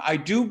anymore. I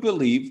do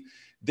believe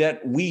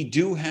that we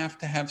do have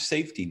to have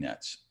safety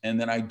nets.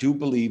 And then I do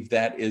believe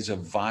that is a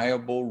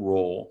viable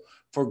role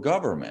for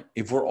government.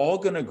 If we're all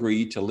going to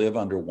agree to live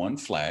under one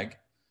flag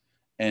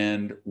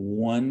and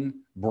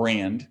one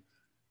brand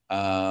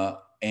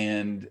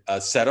and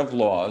a set of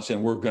laws,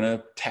 and we're going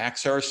to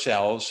tax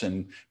ourselves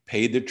and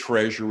pay the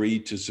treasury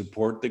to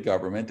support the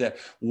government, that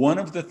one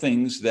of the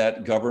things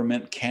that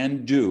government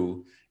can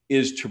do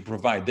is to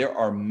provide. There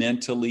are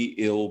mentally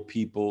ill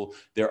people.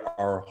 There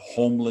are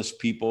homeless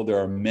people. There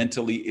are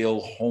mentally ill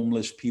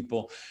homeless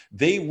people.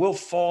 They will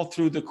fall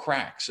through the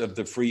cracks of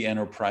the free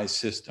enterprise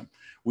system.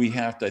 We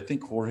have to, I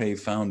think Jorge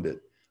found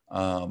it.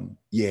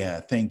 Yeah,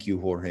 thank you,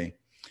 Jorge.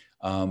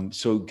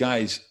 So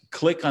guys,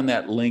 click on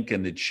that link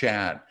in the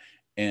chat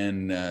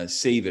and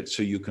save it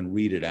so you can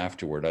read it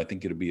afterward. I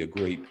think it'll be a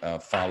great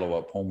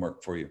follow-up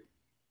homework for you.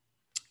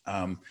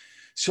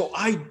 So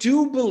I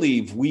do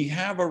believe we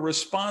have a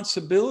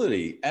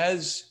responsibility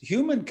as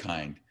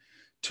humankind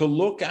to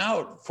look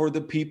out for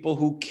the people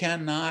who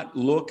cannot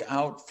look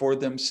out for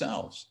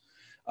themselves.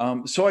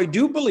 So I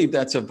do believe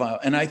that's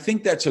and I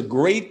think that's a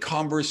great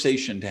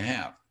conversation to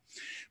have.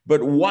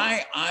 But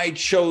why I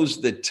chose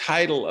the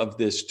title of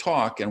this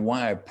talk and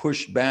why I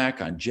pushed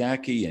back on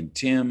Jackie and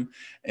Tim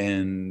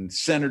and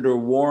Senator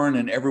Warren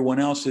and everyone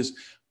else is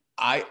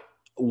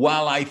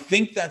while I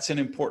think that's an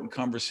important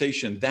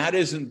conversation, that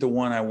isn't the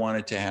one I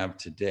wanted to have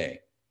today.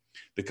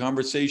 The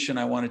conversation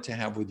I wanted to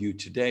have with you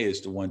today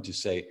is the one to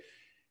say,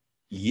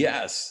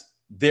 yes,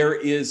 there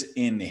is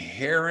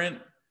inherent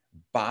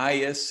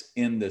bias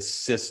in the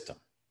system.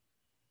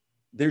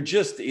 There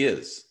just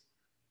is.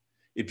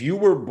 If you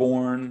were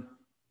born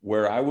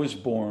where I was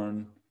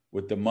born,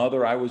 with the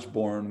mother I was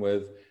born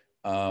with,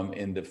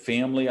 in the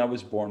family I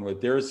was born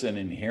with, there's an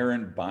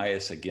inherent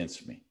bias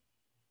against me.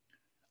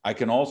 I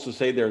can also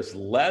say there's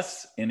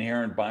less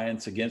inherent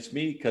bias against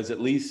me because at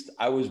least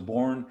I was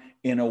born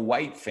in a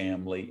white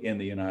family in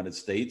the United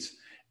States,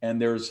 and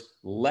there's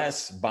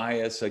less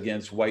bias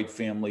against white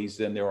families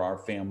than there are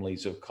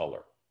families of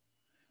color.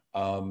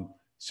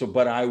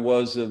 But I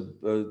was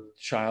a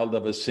child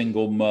of a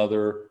single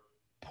mother,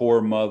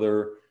 poor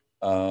mother,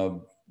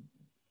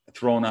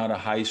 thrown out of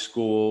high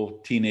school,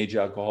 teenage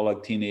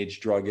alcoholic, teenage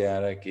drug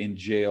addict, in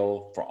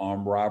jail for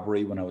armed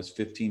robbery when I was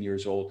 15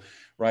 years old,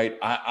 right?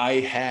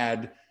 I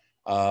had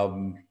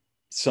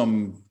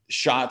some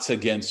shots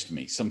against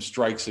me, some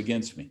strikes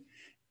against me.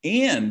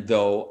 And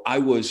though I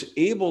was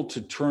able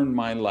to turn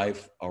my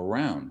life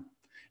around,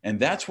 and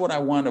that's what I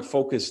want to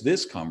focus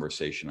this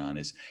conversation on,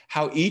 is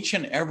how each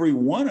and every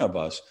one of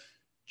us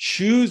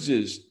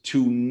chooses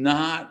to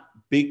not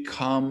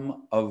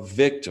become a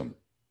victim.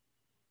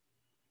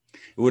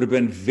 It would have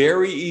been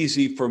very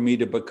easy for me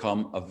to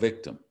become a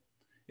victim.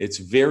 It's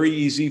very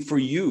easy for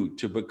you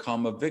to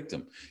become a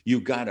victim.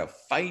 You got to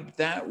fight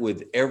that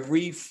with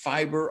every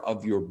fiber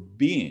of your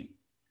being,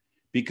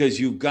 because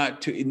you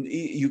got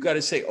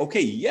to say,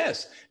 okay,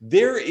 yes,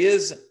 there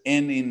is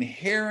an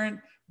inherent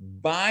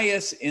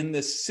bias in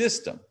the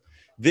system.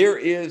 There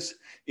is,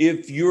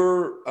 if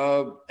you're,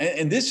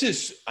 and this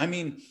is, I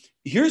mean,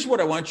 here's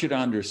what I want you to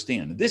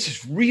understand. This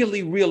is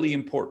really, really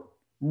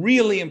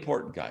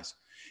important, guys.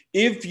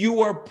 If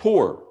you are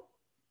poor,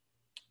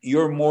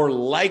 you're more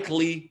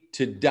likely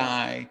to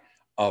die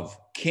of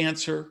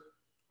cancer,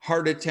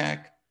 heart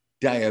attack,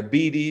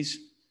 diabetes,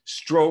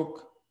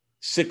 stroke,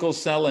 sickle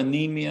cell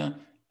anemia,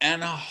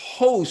 and a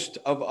host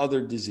of other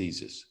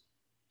diseases.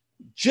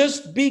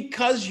 Just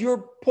because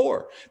you're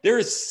poor. There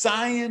is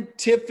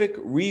scientific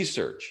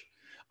research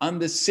on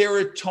the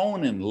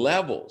serotonin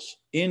levels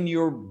in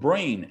your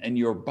brain and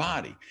your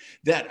body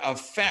that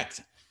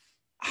affect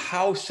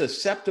how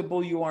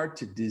susceptible you are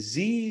to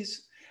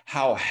disease,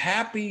 how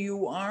happy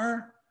you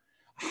are,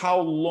 how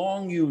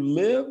long you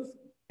live.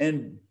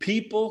 And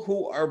people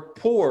who are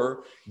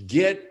poor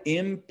get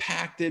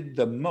impacted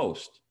the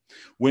most.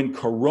 When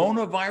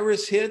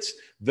coronavirus hits,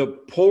 the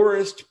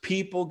poorest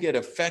people get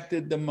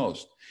affected the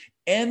most.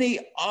 Any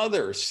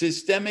other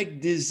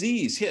systemic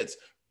disease hits,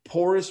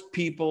 poorest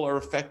people are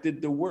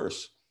affected the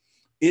worst.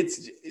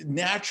 It's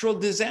natural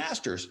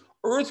disasters,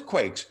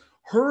 earthquakes,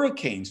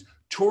 hurricanes,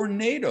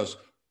 tornadoes.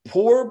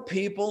 Poor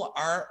people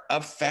are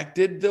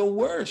affected the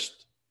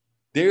worst.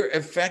 They're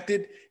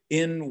affected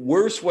in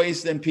worse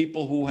ways than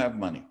people who have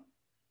money.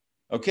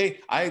 Okay,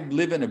 I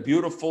live in a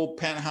beautiful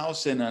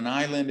penthouse in an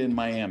island in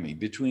Miami.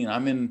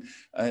 I'm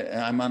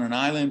on an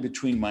island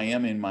between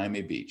Miami and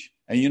Miami Beach.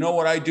 And you know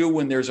what I do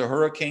when there's a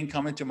hurricane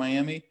coming to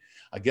Miami?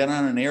 I get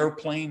on an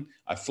airplane,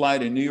 I fly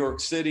to New York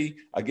City,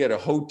 I get a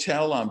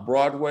hotel on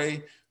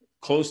Broadway,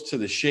 close to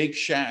the Shake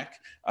Shack.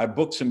 I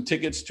book some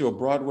tickets to a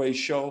Broadway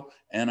show,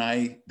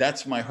 and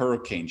that's my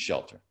hurricane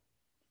shelter.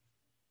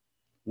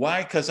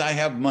 Why? Because I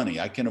have money.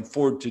 I can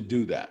afford to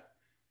do that.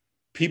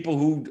 People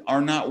who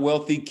are not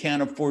wealthy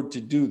can't afford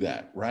to do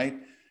that, right?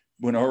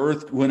 When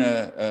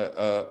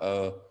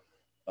a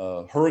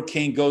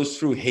hurricane goes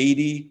through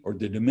Haiti or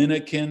the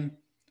Dominican,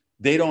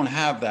 they don't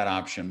have that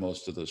option,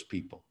 most of those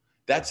people.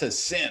 That's a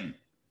sin.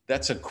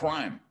 That's a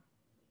crime.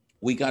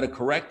 We got to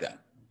correct that.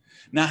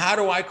 Now, how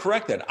do I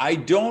correct that? I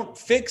don't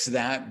fix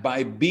that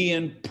by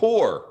being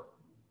poor.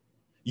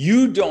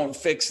 You don't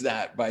fix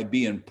that by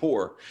being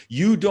poor.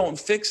 You don't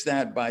fix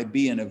that by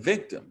being a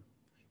victim.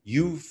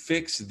 You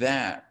fix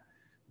that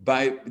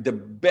by the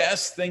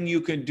best thing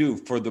you can do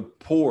for the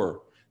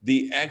poor,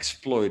 the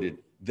exploited,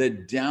 the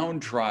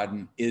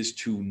downtrodden, is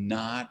to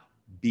not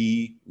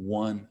be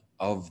one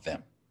of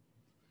them.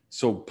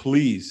 So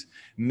please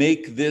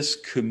make this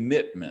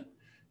commitment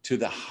to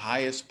the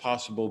highest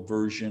possible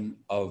version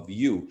of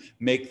you.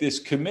 Make this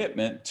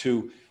commitment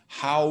to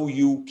how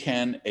you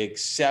can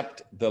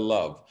accept the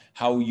love,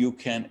 how you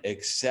can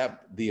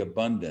accept the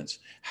abundance,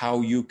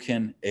 how you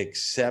can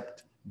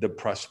accept the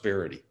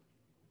prosperity.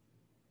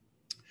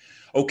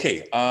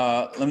 Okay,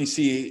 let me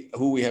see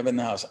who we have in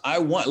the house.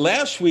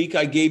 Last week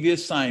I gave you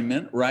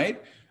assignment,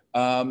 right?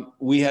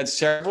 We had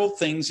several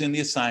things in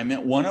the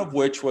assignment, one of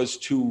which was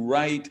to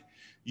write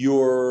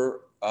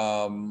your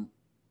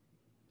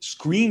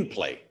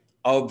screenplay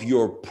of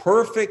your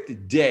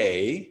perfect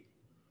day,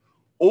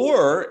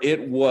 or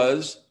it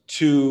was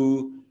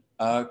to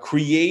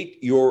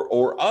create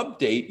or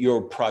update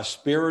your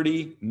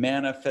prosperity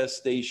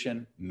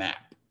manifestation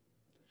map.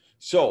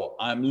 So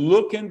I'm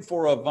looking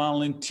for a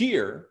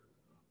volunteer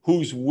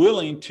who's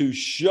willing to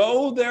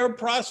show their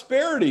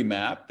prosperity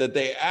map that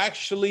they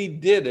actually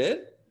did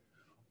it,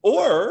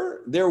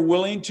 or they're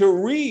willing to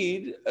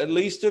read at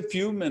least a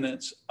few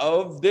minutes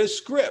of this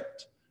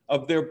script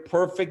of their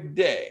perfect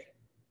day.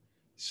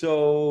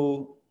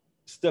 So,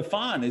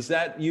 Stefan, is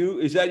that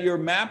you? Is that your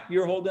map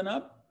you're holding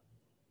up?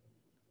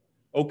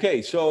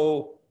 Okay,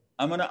 so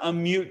I'm going to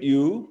unmute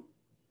you.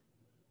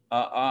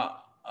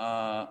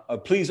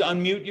 Please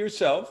unmute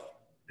yourself.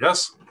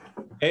 Yes.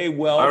 Hey,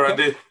 welcome.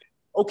 Already.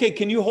 Okay,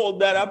 can you hold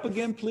that up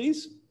again,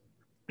 please?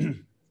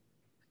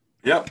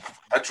 Yeah,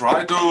 I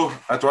try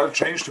to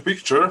change the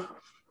picture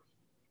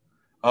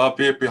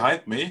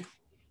behind me.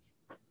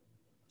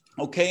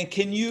 Okay,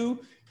 can you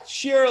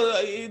share,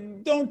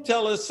 don't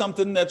tell us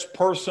something that's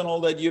personal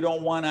that you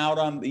don't want out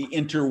on the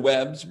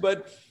interwebs,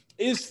 but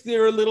is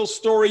there a little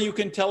story you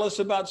can tell us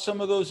about some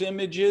of those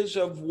images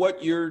of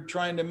what you're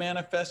trying to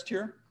manifest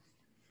here?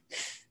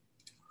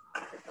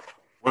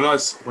 When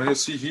you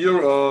see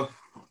here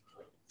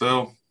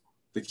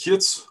the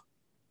kids.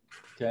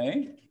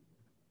 Okay.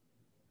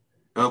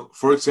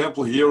 For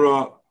example, here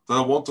that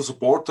I want to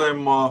support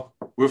them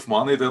with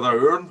money that I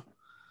earn.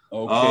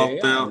 Okay.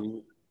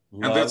 And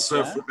that's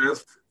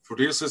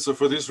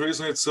for this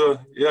reason it's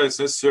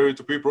necessary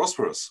to be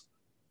prosperous.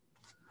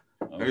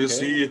 Okay. And you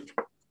see,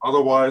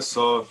 otherwise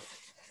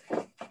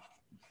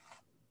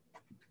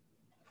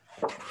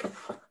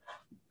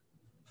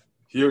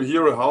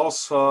here a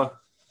house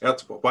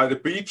by the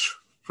beach,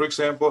 for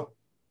example,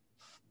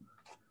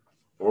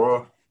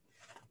 or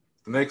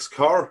the next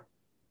car.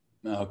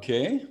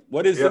 Okay.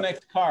 What is the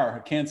next car? I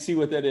can't see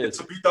what that is. It's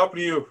a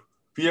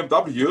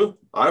BMW.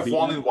 I have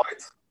one in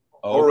white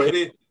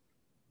already,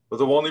 but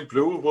the one in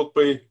blue would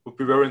be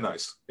very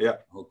nice. Yeah.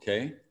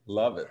 Okay.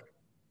 Love it.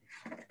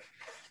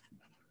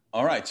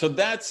 All right. So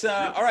that's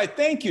all right.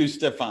 Thank you,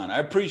 Stefan. I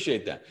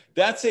appreciate that.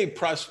 That's a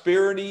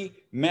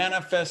prosperity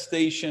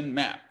manifestation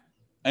map.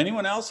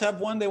 Anyone else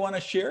have one they want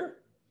to share?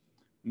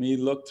 Let me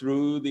look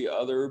through the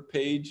other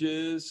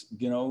pages.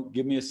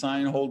 Give me a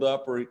sign, hold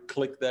up, or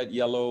click that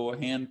yellow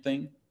hand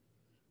thing.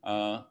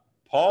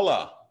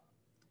 Paula,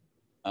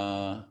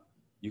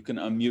 you can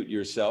unmute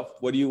yourself.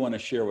 What do you want to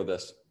share with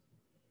us?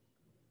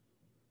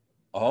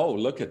 Oh,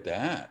 look at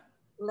that.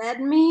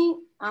 Let me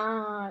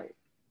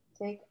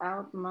take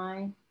out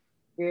my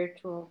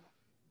virtual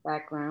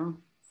background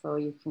so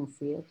you can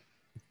see it.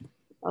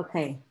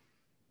 Okay.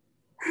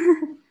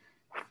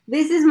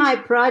 This is my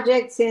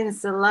project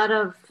since a lot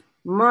of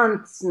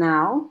months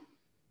now.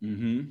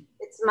 Mm-hmm.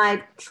 It's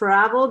my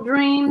travel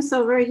dreams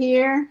over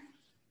here.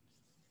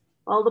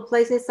 All the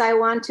places I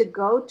want to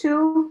go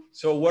to.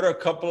 So what are a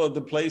couple of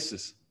the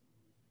places?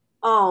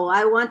 Oh,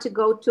 I want to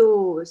go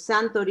to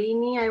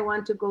Santorini. I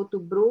want to go to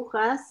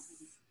Brujas,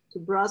 to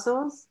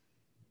Brussels.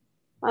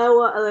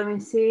 Let me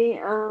see.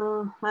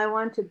 I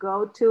want to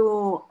go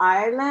to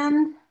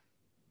Ireland.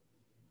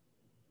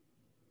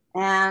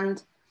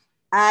 And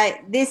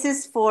this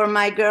is for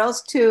my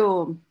girls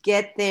to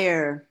get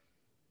their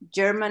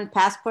German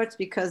passports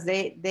because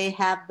they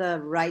have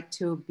the right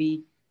to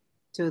be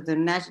to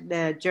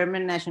the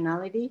German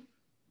nationality.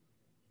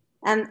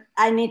 And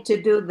I need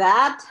to do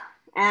that.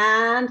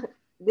 And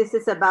this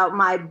is about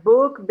my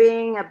book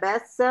being a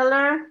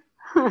bestseller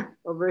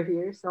over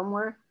here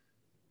somewhere.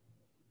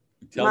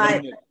 Tell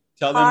them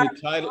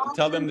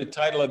the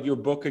title of your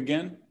book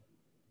again.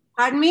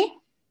 Pardon me?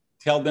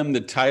 Tell them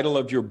the title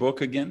of your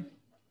book again.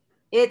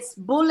 It's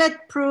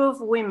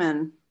Bulletproof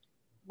Women.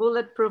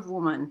 Bulletproof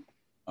Woman.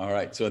 All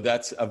right. So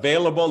that's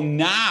available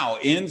now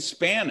in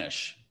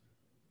Spanish.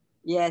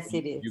 Yes,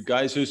 it is. You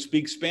guys who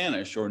speak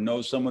Spanish or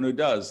know someone who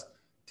does,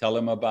 tell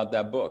them about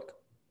that book.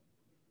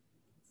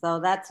 So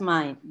that's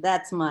my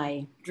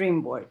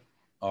dream board.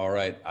 All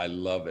right. I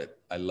love it.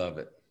 I love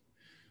it.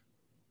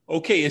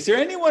 Okay. Is there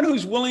anyone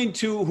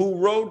who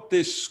wrote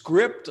this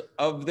script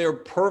of their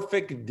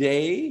perfect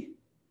day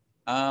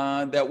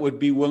that would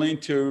be willing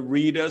to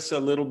read us a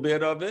little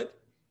bit of it?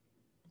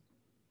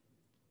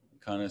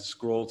 Kind of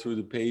scroll through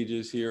the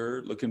pages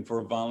here, looking for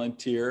a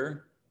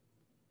volunteer.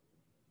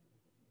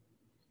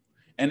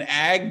 And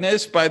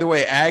Agnes, by the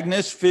way,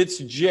 Agnes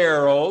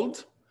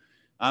Fitzgerald,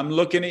 I'm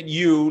looking at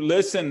you.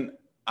 Listen,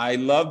 I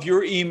love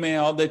your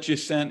email that you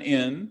sent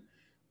in,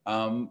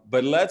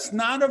 but let's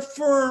not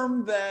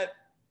affirm that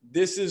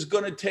this is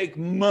going to take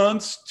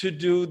months to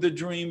do the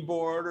dream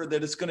board or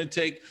that it's going to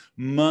take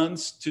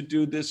months to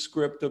do this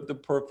script of the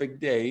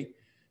perfect day.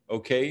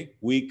 Okay,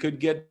 we could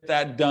get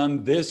that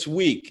done this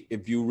week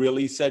if you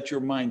really set your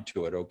mind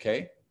to it,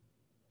 okay?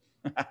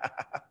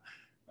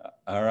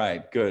 All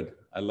right, good.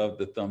 I love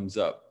the thumbs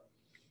up.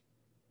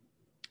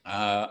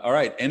 All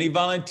right, any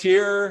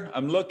volunteer?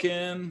 I'm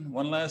looking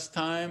one last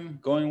time.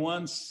 Going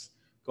once,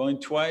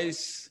 going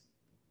twice.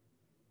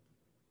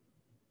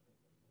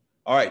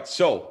 All right,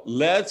 so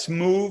let's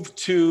move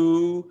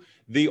to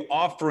the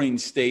offering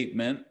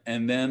statement,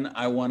 and then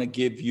I want to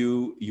give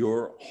you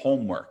your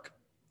homework.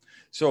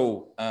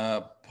 So,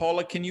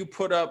 Paula, can you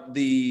put up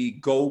the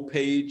Go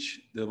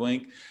page, the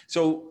link?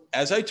 So,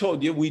 as I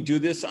told you, we do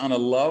this on a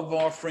love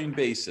offering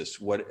basis.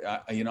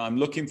 I'm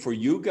looking for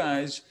you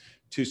guys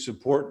to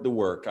support the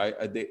work.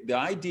 The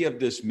idea of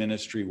this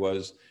ministry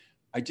was,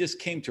 I just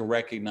came to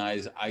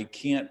recognize I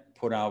can't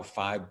put out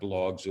 5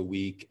 blogs a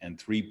week and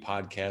 3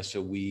 podcasts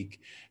a week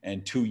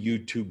and 2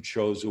 YouTube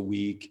shows a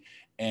week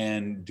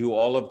and do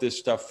all of this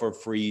stuff for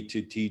free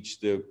to teach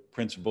the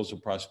principles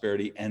of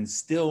prosperity and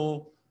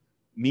still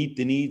meet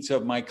the needs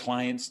of my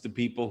clients, the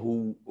people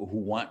who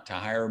want to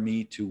hire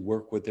me to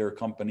work with their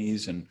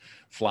companies and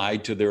fly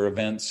to their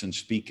events and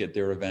speak at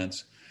their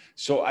events.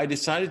 So I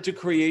decided to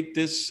create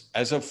this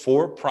as a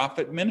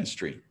for-profit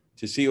ministry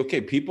to see, okay,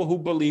 people who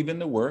believe in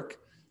the work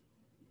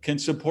can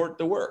support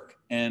the work.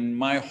 And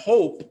my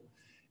hope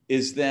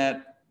is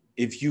that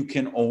if you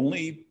can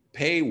only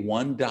pay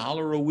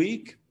 $1 a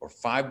week or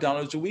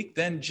 $5 a week,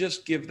 then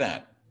just give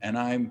that. And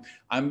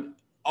I'm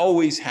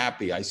always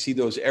happy. I see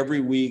those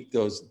every week.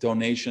 Those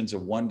donations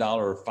of $1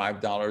 or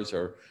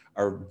 $5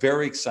 are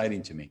very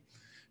exciting to me.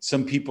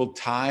 Some people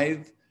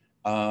tithe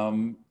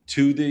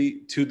to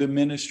the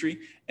ministry,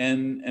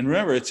 and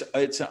remember, it's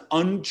an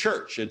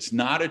unchurched. It's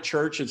not a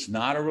church. It's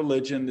not a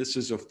religion. This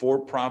is a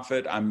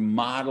for-profit. I'm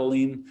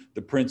modeling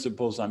the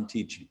principles I'm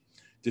teaching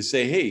to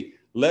say, hey,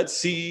 let's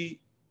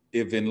see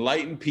if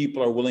enlightened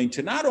people are willing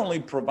to not only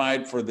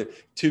provide for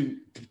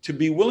to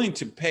be willing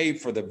to pay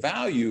for the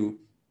value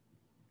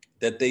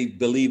that they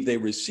believe they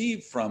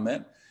receive from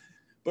it,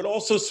 but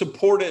also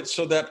support it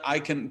so that I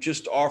can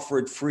just offer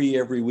it free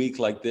every week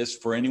like this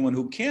for anyone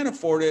who can't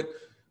afford it.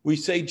 We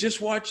say,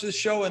 just watch the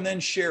show and then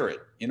share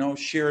it.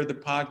 Share the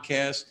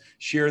podcast,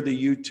 share the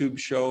YouTube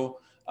show,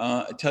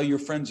 tell your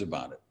friends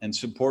about it, and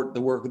support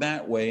the work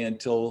that way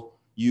until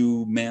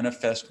you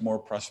manifest more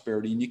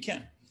prosperity than you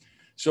can.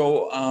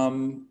 So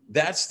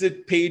that's the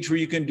page where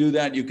you can do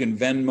that. You can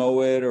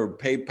Venmo it or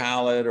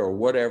PayPal it or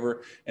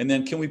whatever. And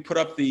then can we put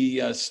up the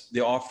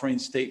offering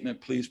statement,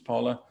 please,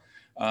 Paula?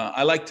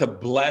 I like to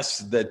bless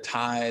the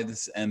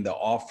tithes and the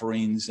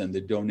offerings and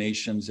the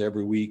donations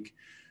every week.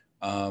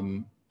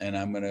 And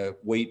I'm going to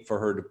wait for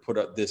her to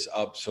put this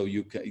up so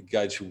you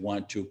guys who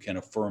want to can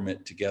affirm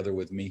it together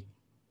with me.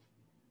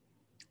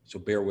 So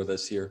bear with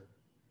us here.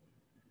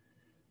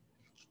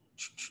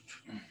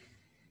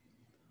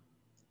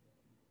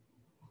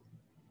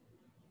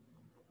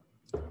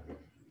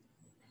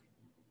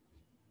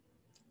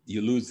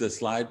 You lose the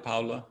slide,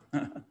 Paula?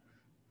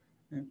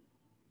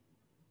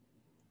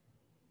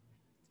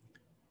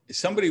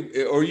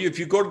 Somebody, or if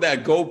you go to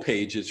that Go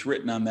page, it's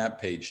written on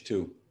that page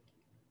too.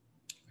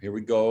 Here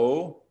we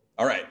go.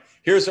 All right,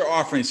 here's our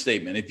offering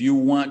statement. If you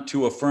want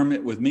to affirm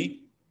it with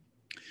me,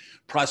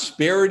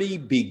 prosperity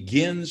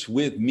begins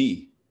with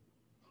me.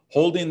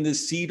 Holding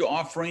this seed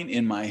offering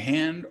in my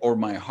hand or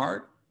my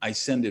heart, I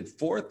send it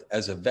forth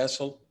as a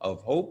vessel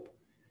of hope,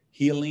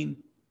 healing,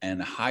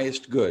 and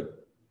highest good,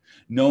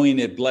 knowing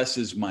it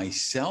blesses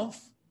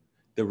myself,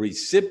 the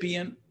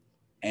recipient,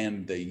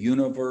 and the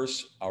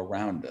universe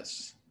around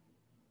us.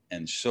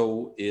 And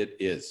so it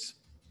is.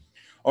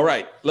 All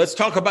right, let's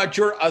talk about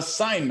your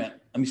assignment.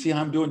 Let me see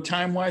how I'm doing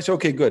time-wise.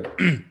 Okay, good.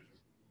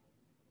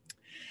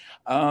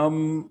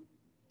 A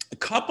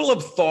couple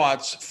of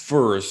thoughts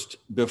first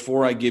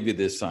before I give you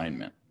the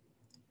assignment.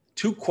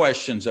 2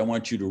 questions I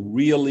want you to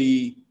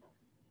really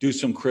do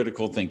some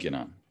critical thinking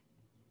on.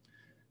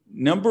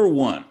 Number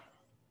 1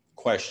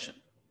 question,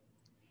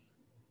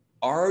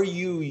 are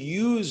you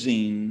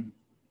using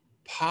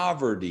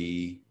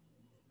poverty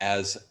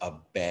as a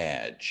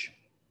badge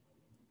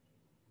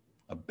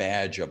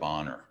of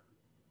honor,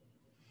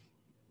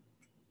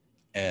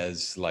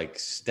 as like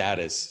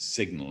status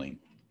signaling?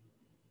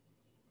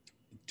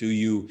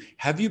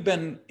 Have you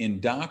been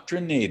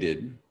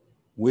indoctrinated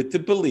with the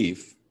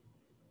belief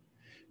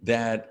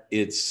that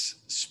it's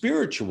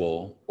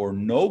spiritual or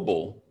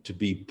noble to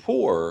be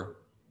poor,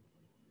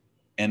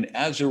 and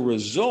as a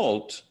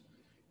result,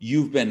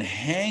 you've been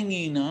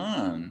hanging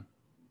on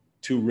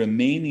to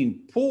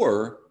remaining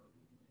poor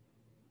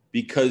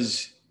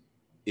because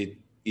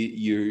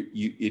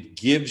it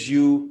gives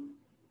you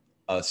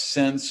a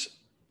sense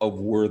of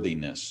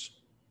worthiness,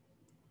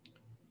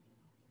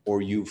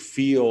 or you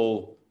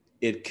feel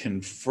it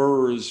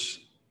confers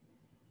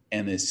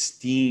an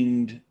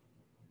esteemed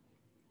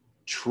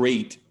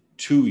trait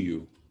to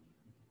you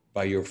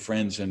by your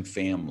friends and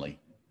family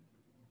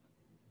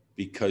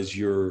because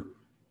you're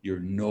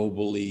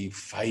nobly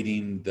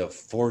fighting the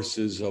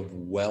forces of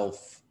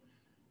wealth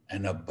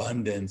and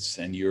abundance,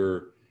 and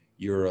you're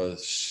a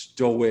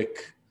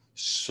stoic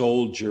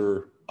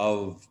soldier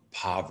of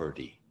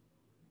poverty.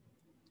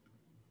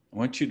 I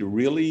want you to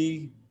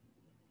really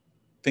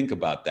think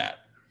about that.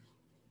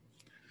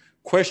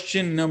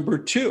 Question number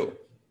 2.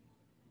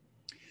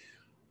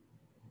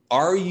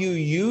 Are you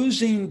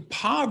using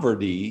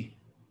poverty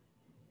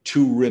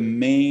to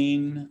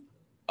remain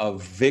a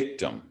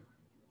victim?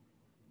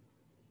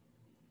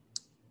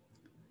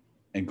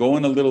 And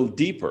going a little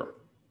deeper,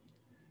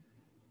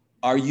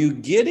 are you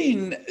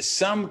getting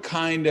some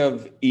kind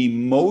of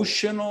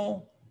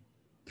emotional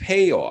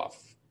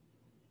payoff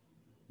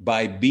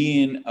by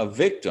being a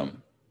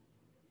victim?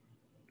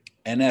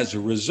 And as a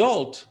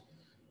result,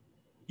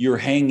 you're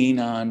hanging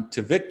on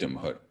to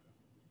victimhood.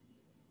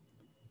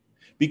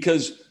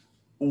 Because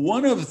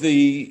one of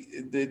the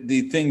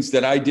things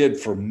that I did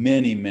for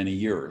many, many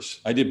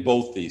years, I did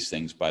both these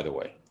things, by the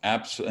way.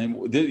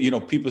 Absolutely.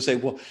 And, people say,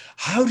 well,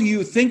 how do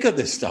you think of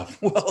this stuff?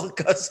 Well,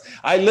 because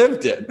I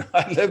lived it.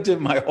 I lived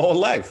it my whole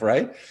life,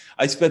 right?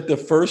 I spent the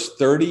first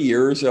 30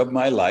 years of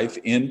my life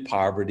in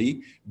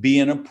poverty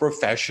being a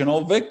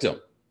professional victim.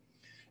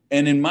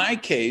 And in my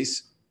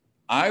case,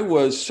 I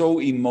was so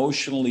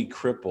emotionally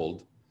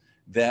crippled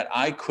that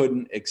I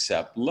couldn't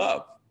accept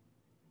love.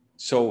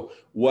 So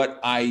what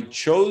I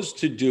chose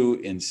to do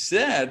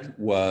instead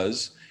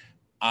was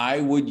I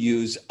would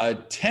use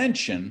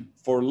attention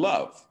for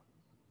love.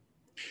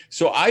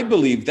 So I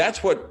believe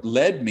that's what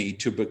led me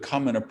to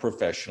becoming a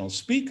professional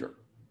speaker.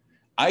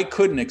 I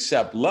couldn't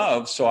accept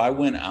love, so I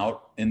went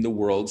out in the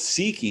world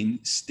seeking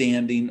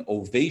standing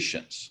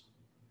ovations.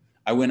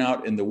 I went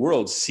out in the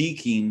world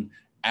seeking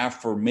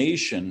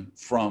affirmation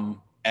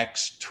from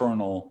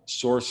external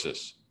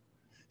sources,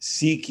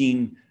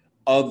 seeking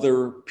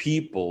other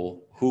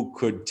people who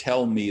could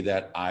tell me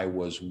that I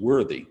was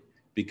worthy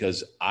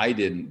because I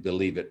didn't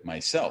believe it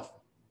myself.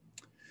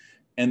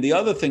 And the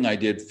other thing I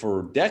did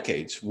for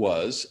decades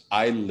was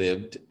I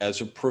lived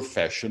as a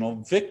professional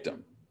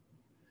victim.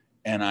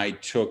 And I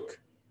took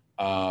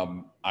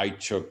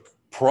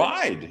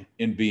pride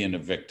in being a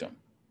victim.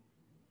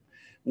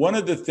 One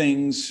of the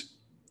things,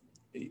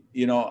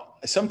 you know,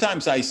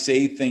 sometimes I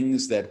say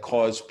things that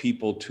cause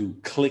people to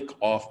click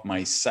off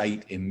my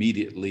site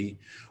immediately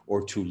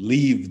or to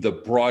leave the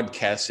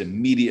broadcast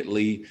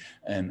immediately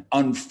and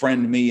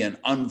unfriend me and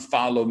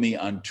unfollow me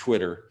on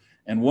Twitter.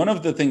 And one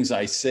of the things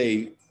I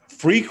say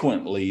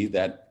frequently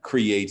that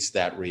creates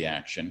that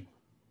reaction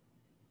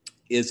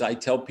is I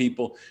tell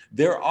people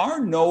there are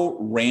no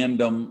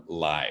random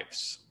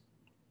lives.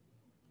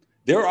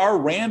 There are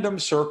random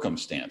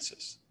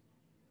circumstances.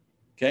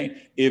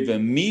 Okay, if a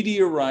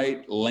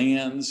meteorite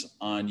lands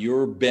on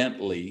your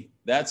Bentley,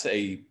 that's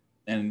a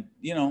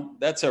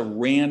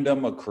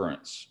random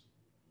occurrence.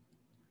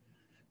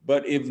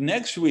 But if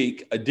next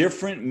week a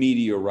different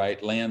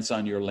meteorite lands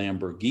on your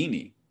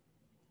Lamborghini,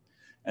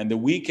 and the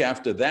week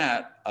after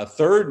that a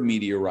third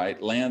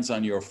meteorite lands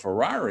on your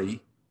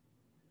Ferrari,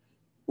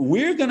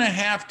 we're going to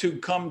have to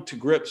come to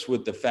grips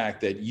with the fact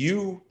that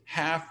you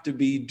have to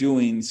be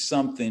doing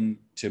something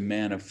to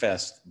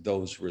manifest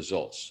those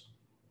results.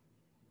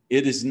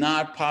 It is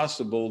not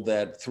possible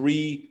that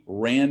 3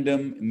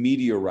 random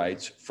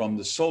meteorites from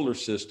the solar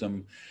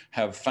system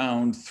have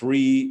found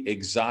 3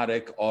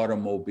 exotic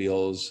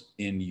automobiles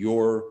in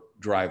your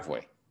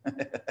driveway.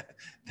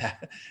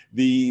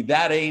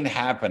 That ain't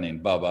happening,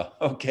 Bubba.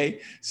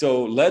 Okay.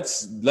 So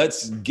let's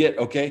get,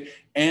 okay.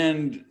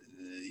 And,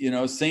 you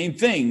know, same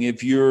thing.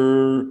 If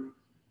you're,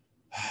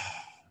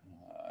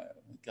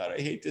 God,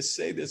 I hate to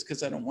say this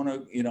because I don't want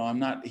to, you know, I'm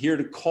not here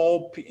to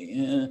call.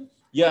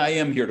 Yeah, I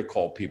am here to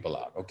call people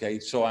out. Okay.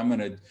 So I'm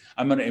going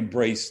to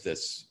embrace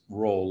this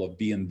role of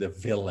being the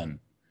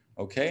villain.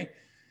 Okay.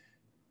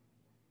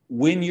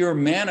 When you're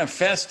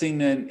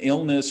manifesting an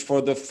illness for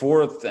the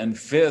 4th and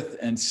 5th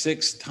and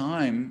 6th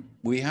time,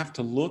 we have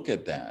to look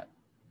at that.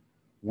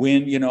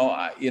 When,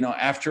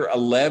 after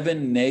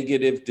 11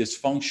 negative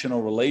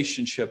dysfunctional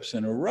relationships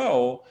in a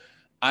row,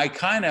 I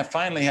kind of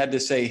finally had to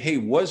say, hey,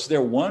 was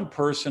there one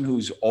person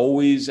who's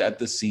always at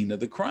the scene of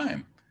the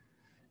crime?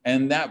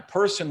 And that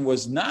person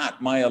was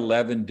not my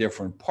 11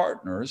 different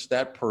partners.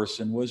 That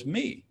person was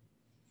me.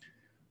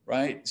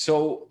 Right.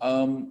 So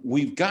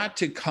we've got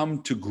to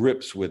come to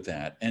grips with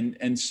that.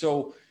 And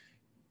so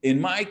in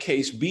my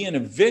case, being a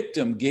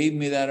victim gave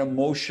me that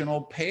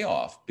emotional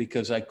payoff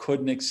because I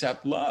couldn't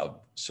accept love.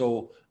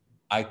 So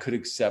I could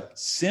accept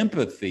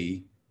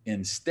sympathy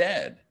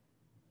instead.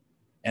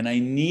 And I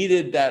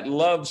needed that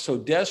love so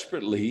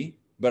desperately,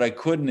 but I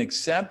couldn't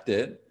accept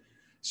it.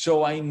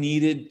 So I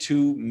needed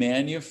to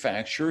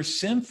manufacture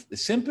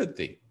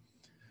sympathy.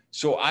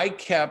 So I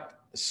kept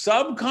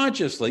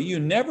subconsciously, you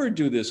never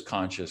do this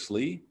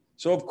consciously.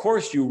 So of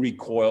course you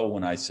recoil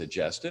when I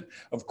suggest it.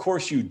 Of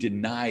course you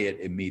deny it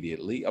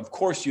immediately. Of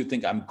course you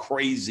think I'm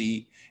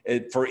crazy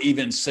for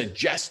even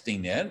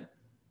suggesting it.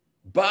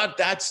 But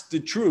that's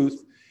the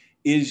truth,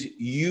 is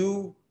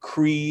you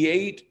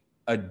create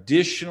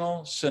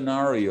additional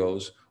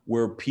scenarios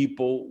where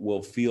people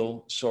will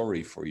feel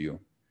sorry for you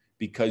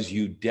because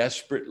you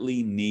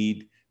desperately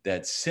need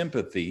that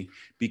sympathy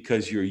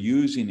because you're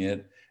using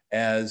it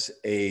as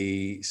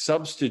a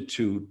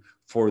substitute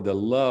for the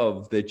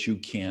love that you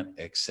can't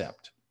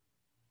accept.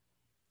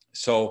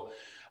 So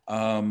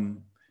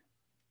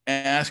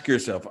ask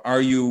yourself,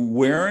 are you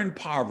wearing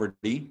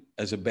poverty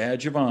as a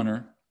badge of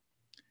honor?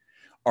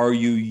 Are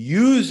you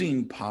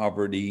using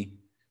poverty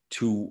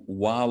to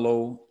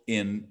wallow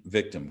in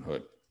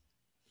victimhood?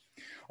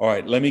 All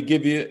right, let me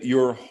give you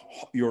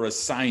your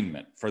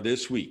assignment for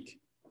this week.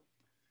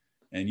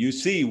 And you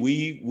see,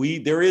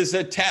 there is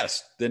a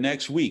test the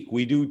next week.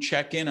 We do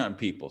check in on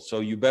people. So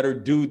you better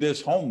do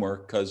this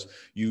homework because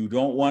you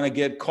don't want to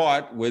get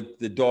caught with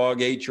the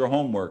dog ate your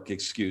homework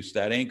excuse.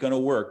 That ain't going to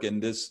work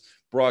in this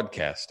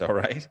broadcast, all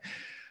right?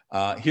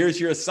 Here's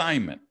your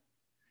assignment.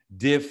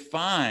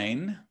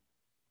 Define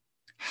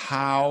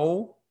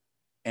how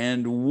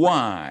and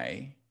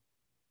why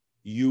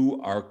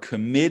you are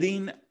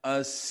committing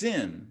a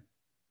sin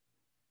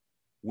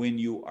when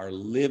you are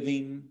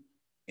living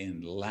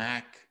in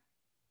lack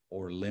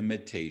or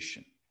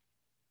limitation.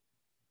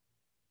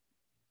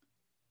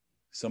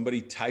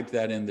 Somebody type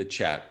that in the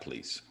chat,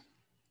 please.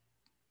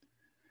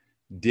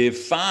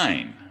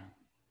 Define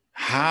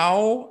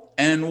how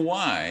and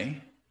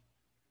why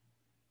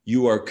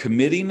you are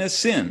committing a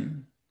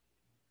sin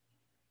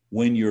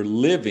when you're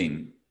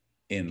living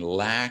in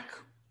lack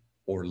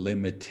or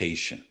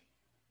limitation.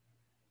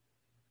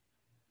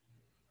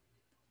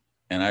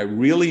 And I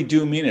really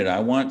do mean it. I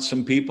want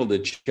some people to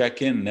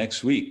check in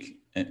next week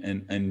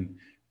and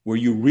where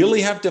you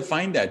really have to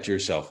find that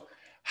yourself,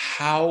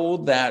 how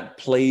that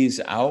plays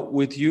out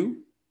with you.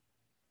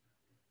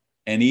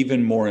 And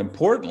even more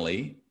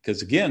importantly,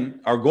 because again,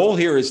 my goal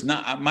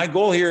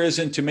here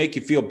isn't to make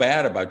you feel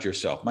bad about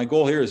yourself. My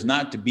goal here is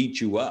not to beat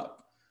you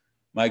up.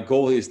 My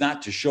goal is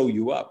not to show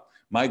you up.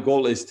 My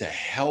goal is to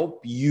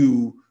help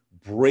you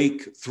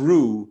break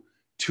through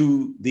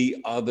to the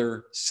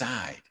other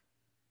side.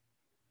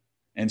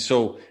 And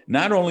so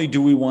not only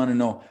do we want to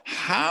know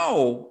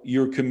how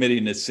you're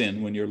committing a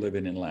sin when you're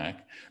living in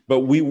lack,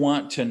 but we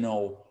want to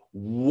know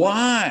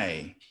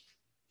why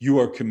you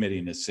are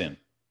committing a sin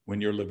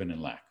when you're living in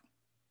lack.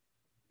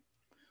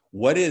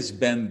 What has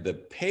been the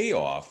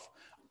payoff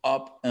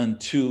up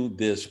until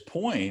this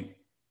point,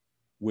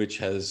 which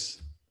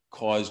has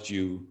caused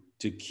you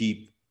to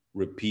keep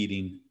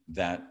repeating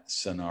that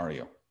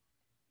scenario?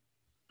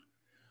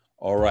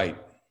 All right.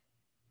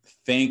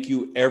 Thank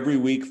you every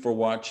week for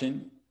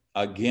watching.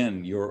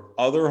 Again, your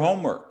other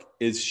homework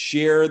is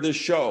share the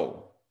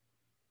show,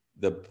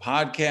 the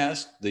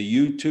podcast, the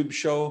YouTube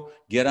show,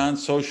 get on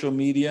social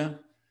media.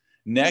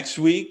 Next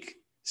week,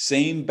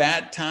 same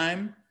bat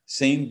time,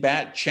 same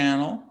bat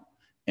channel.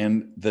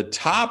 And the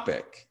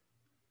topic,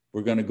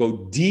 we're going to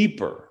go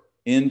deeper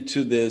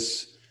into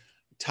this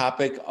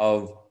topic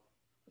of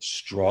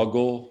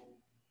struggle,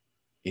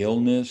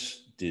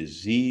 illness,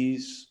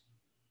 disease,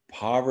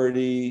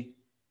 poverty,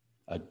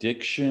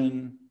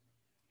 addiction,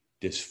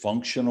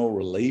 dysfunctional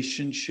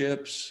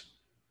relationships,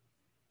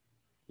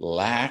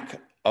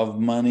 lack of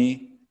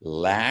money,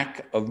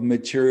 lack of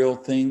material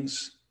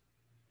things.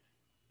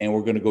 And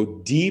we're going to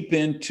go deep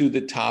into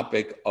the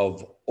topic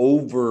of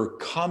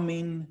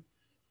overcoming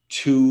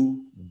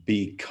to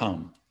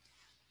become.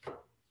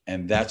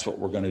 And that's what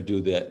we're going to do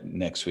that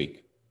next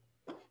week.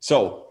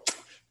 So,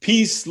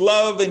 peace,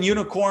 love, and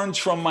unicorns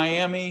from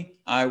Miami.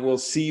 I will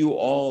see you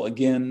all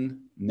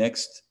again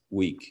next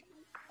week.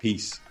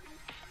 Peace.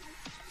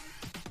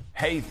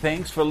 Hey,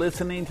 thanks for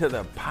listening to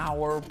the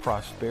Power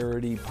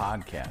Prosperity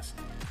Podcast.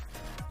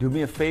 Do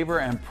me a favor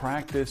and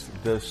practice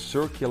the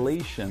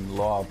circulation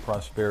law of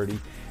prosperity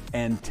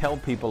and tell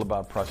people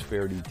about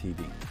Prosperity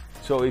TV.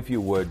 So if you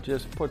would,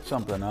 just put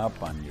something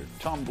up on your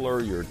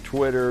Tumblr, your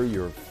Twitter,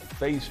 your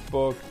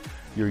Facebook,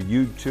 your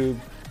YouTube.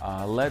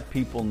 Let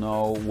people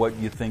know what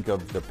you think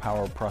of the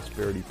Power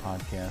Prosperity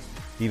Podcast.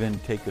 Even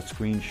take a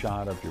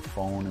screenshot of your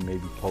phone and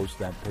maybe post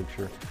that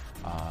picture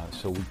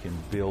so we can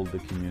build the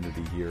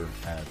community here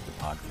at the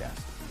podcast.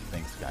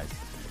 Thanks, guys.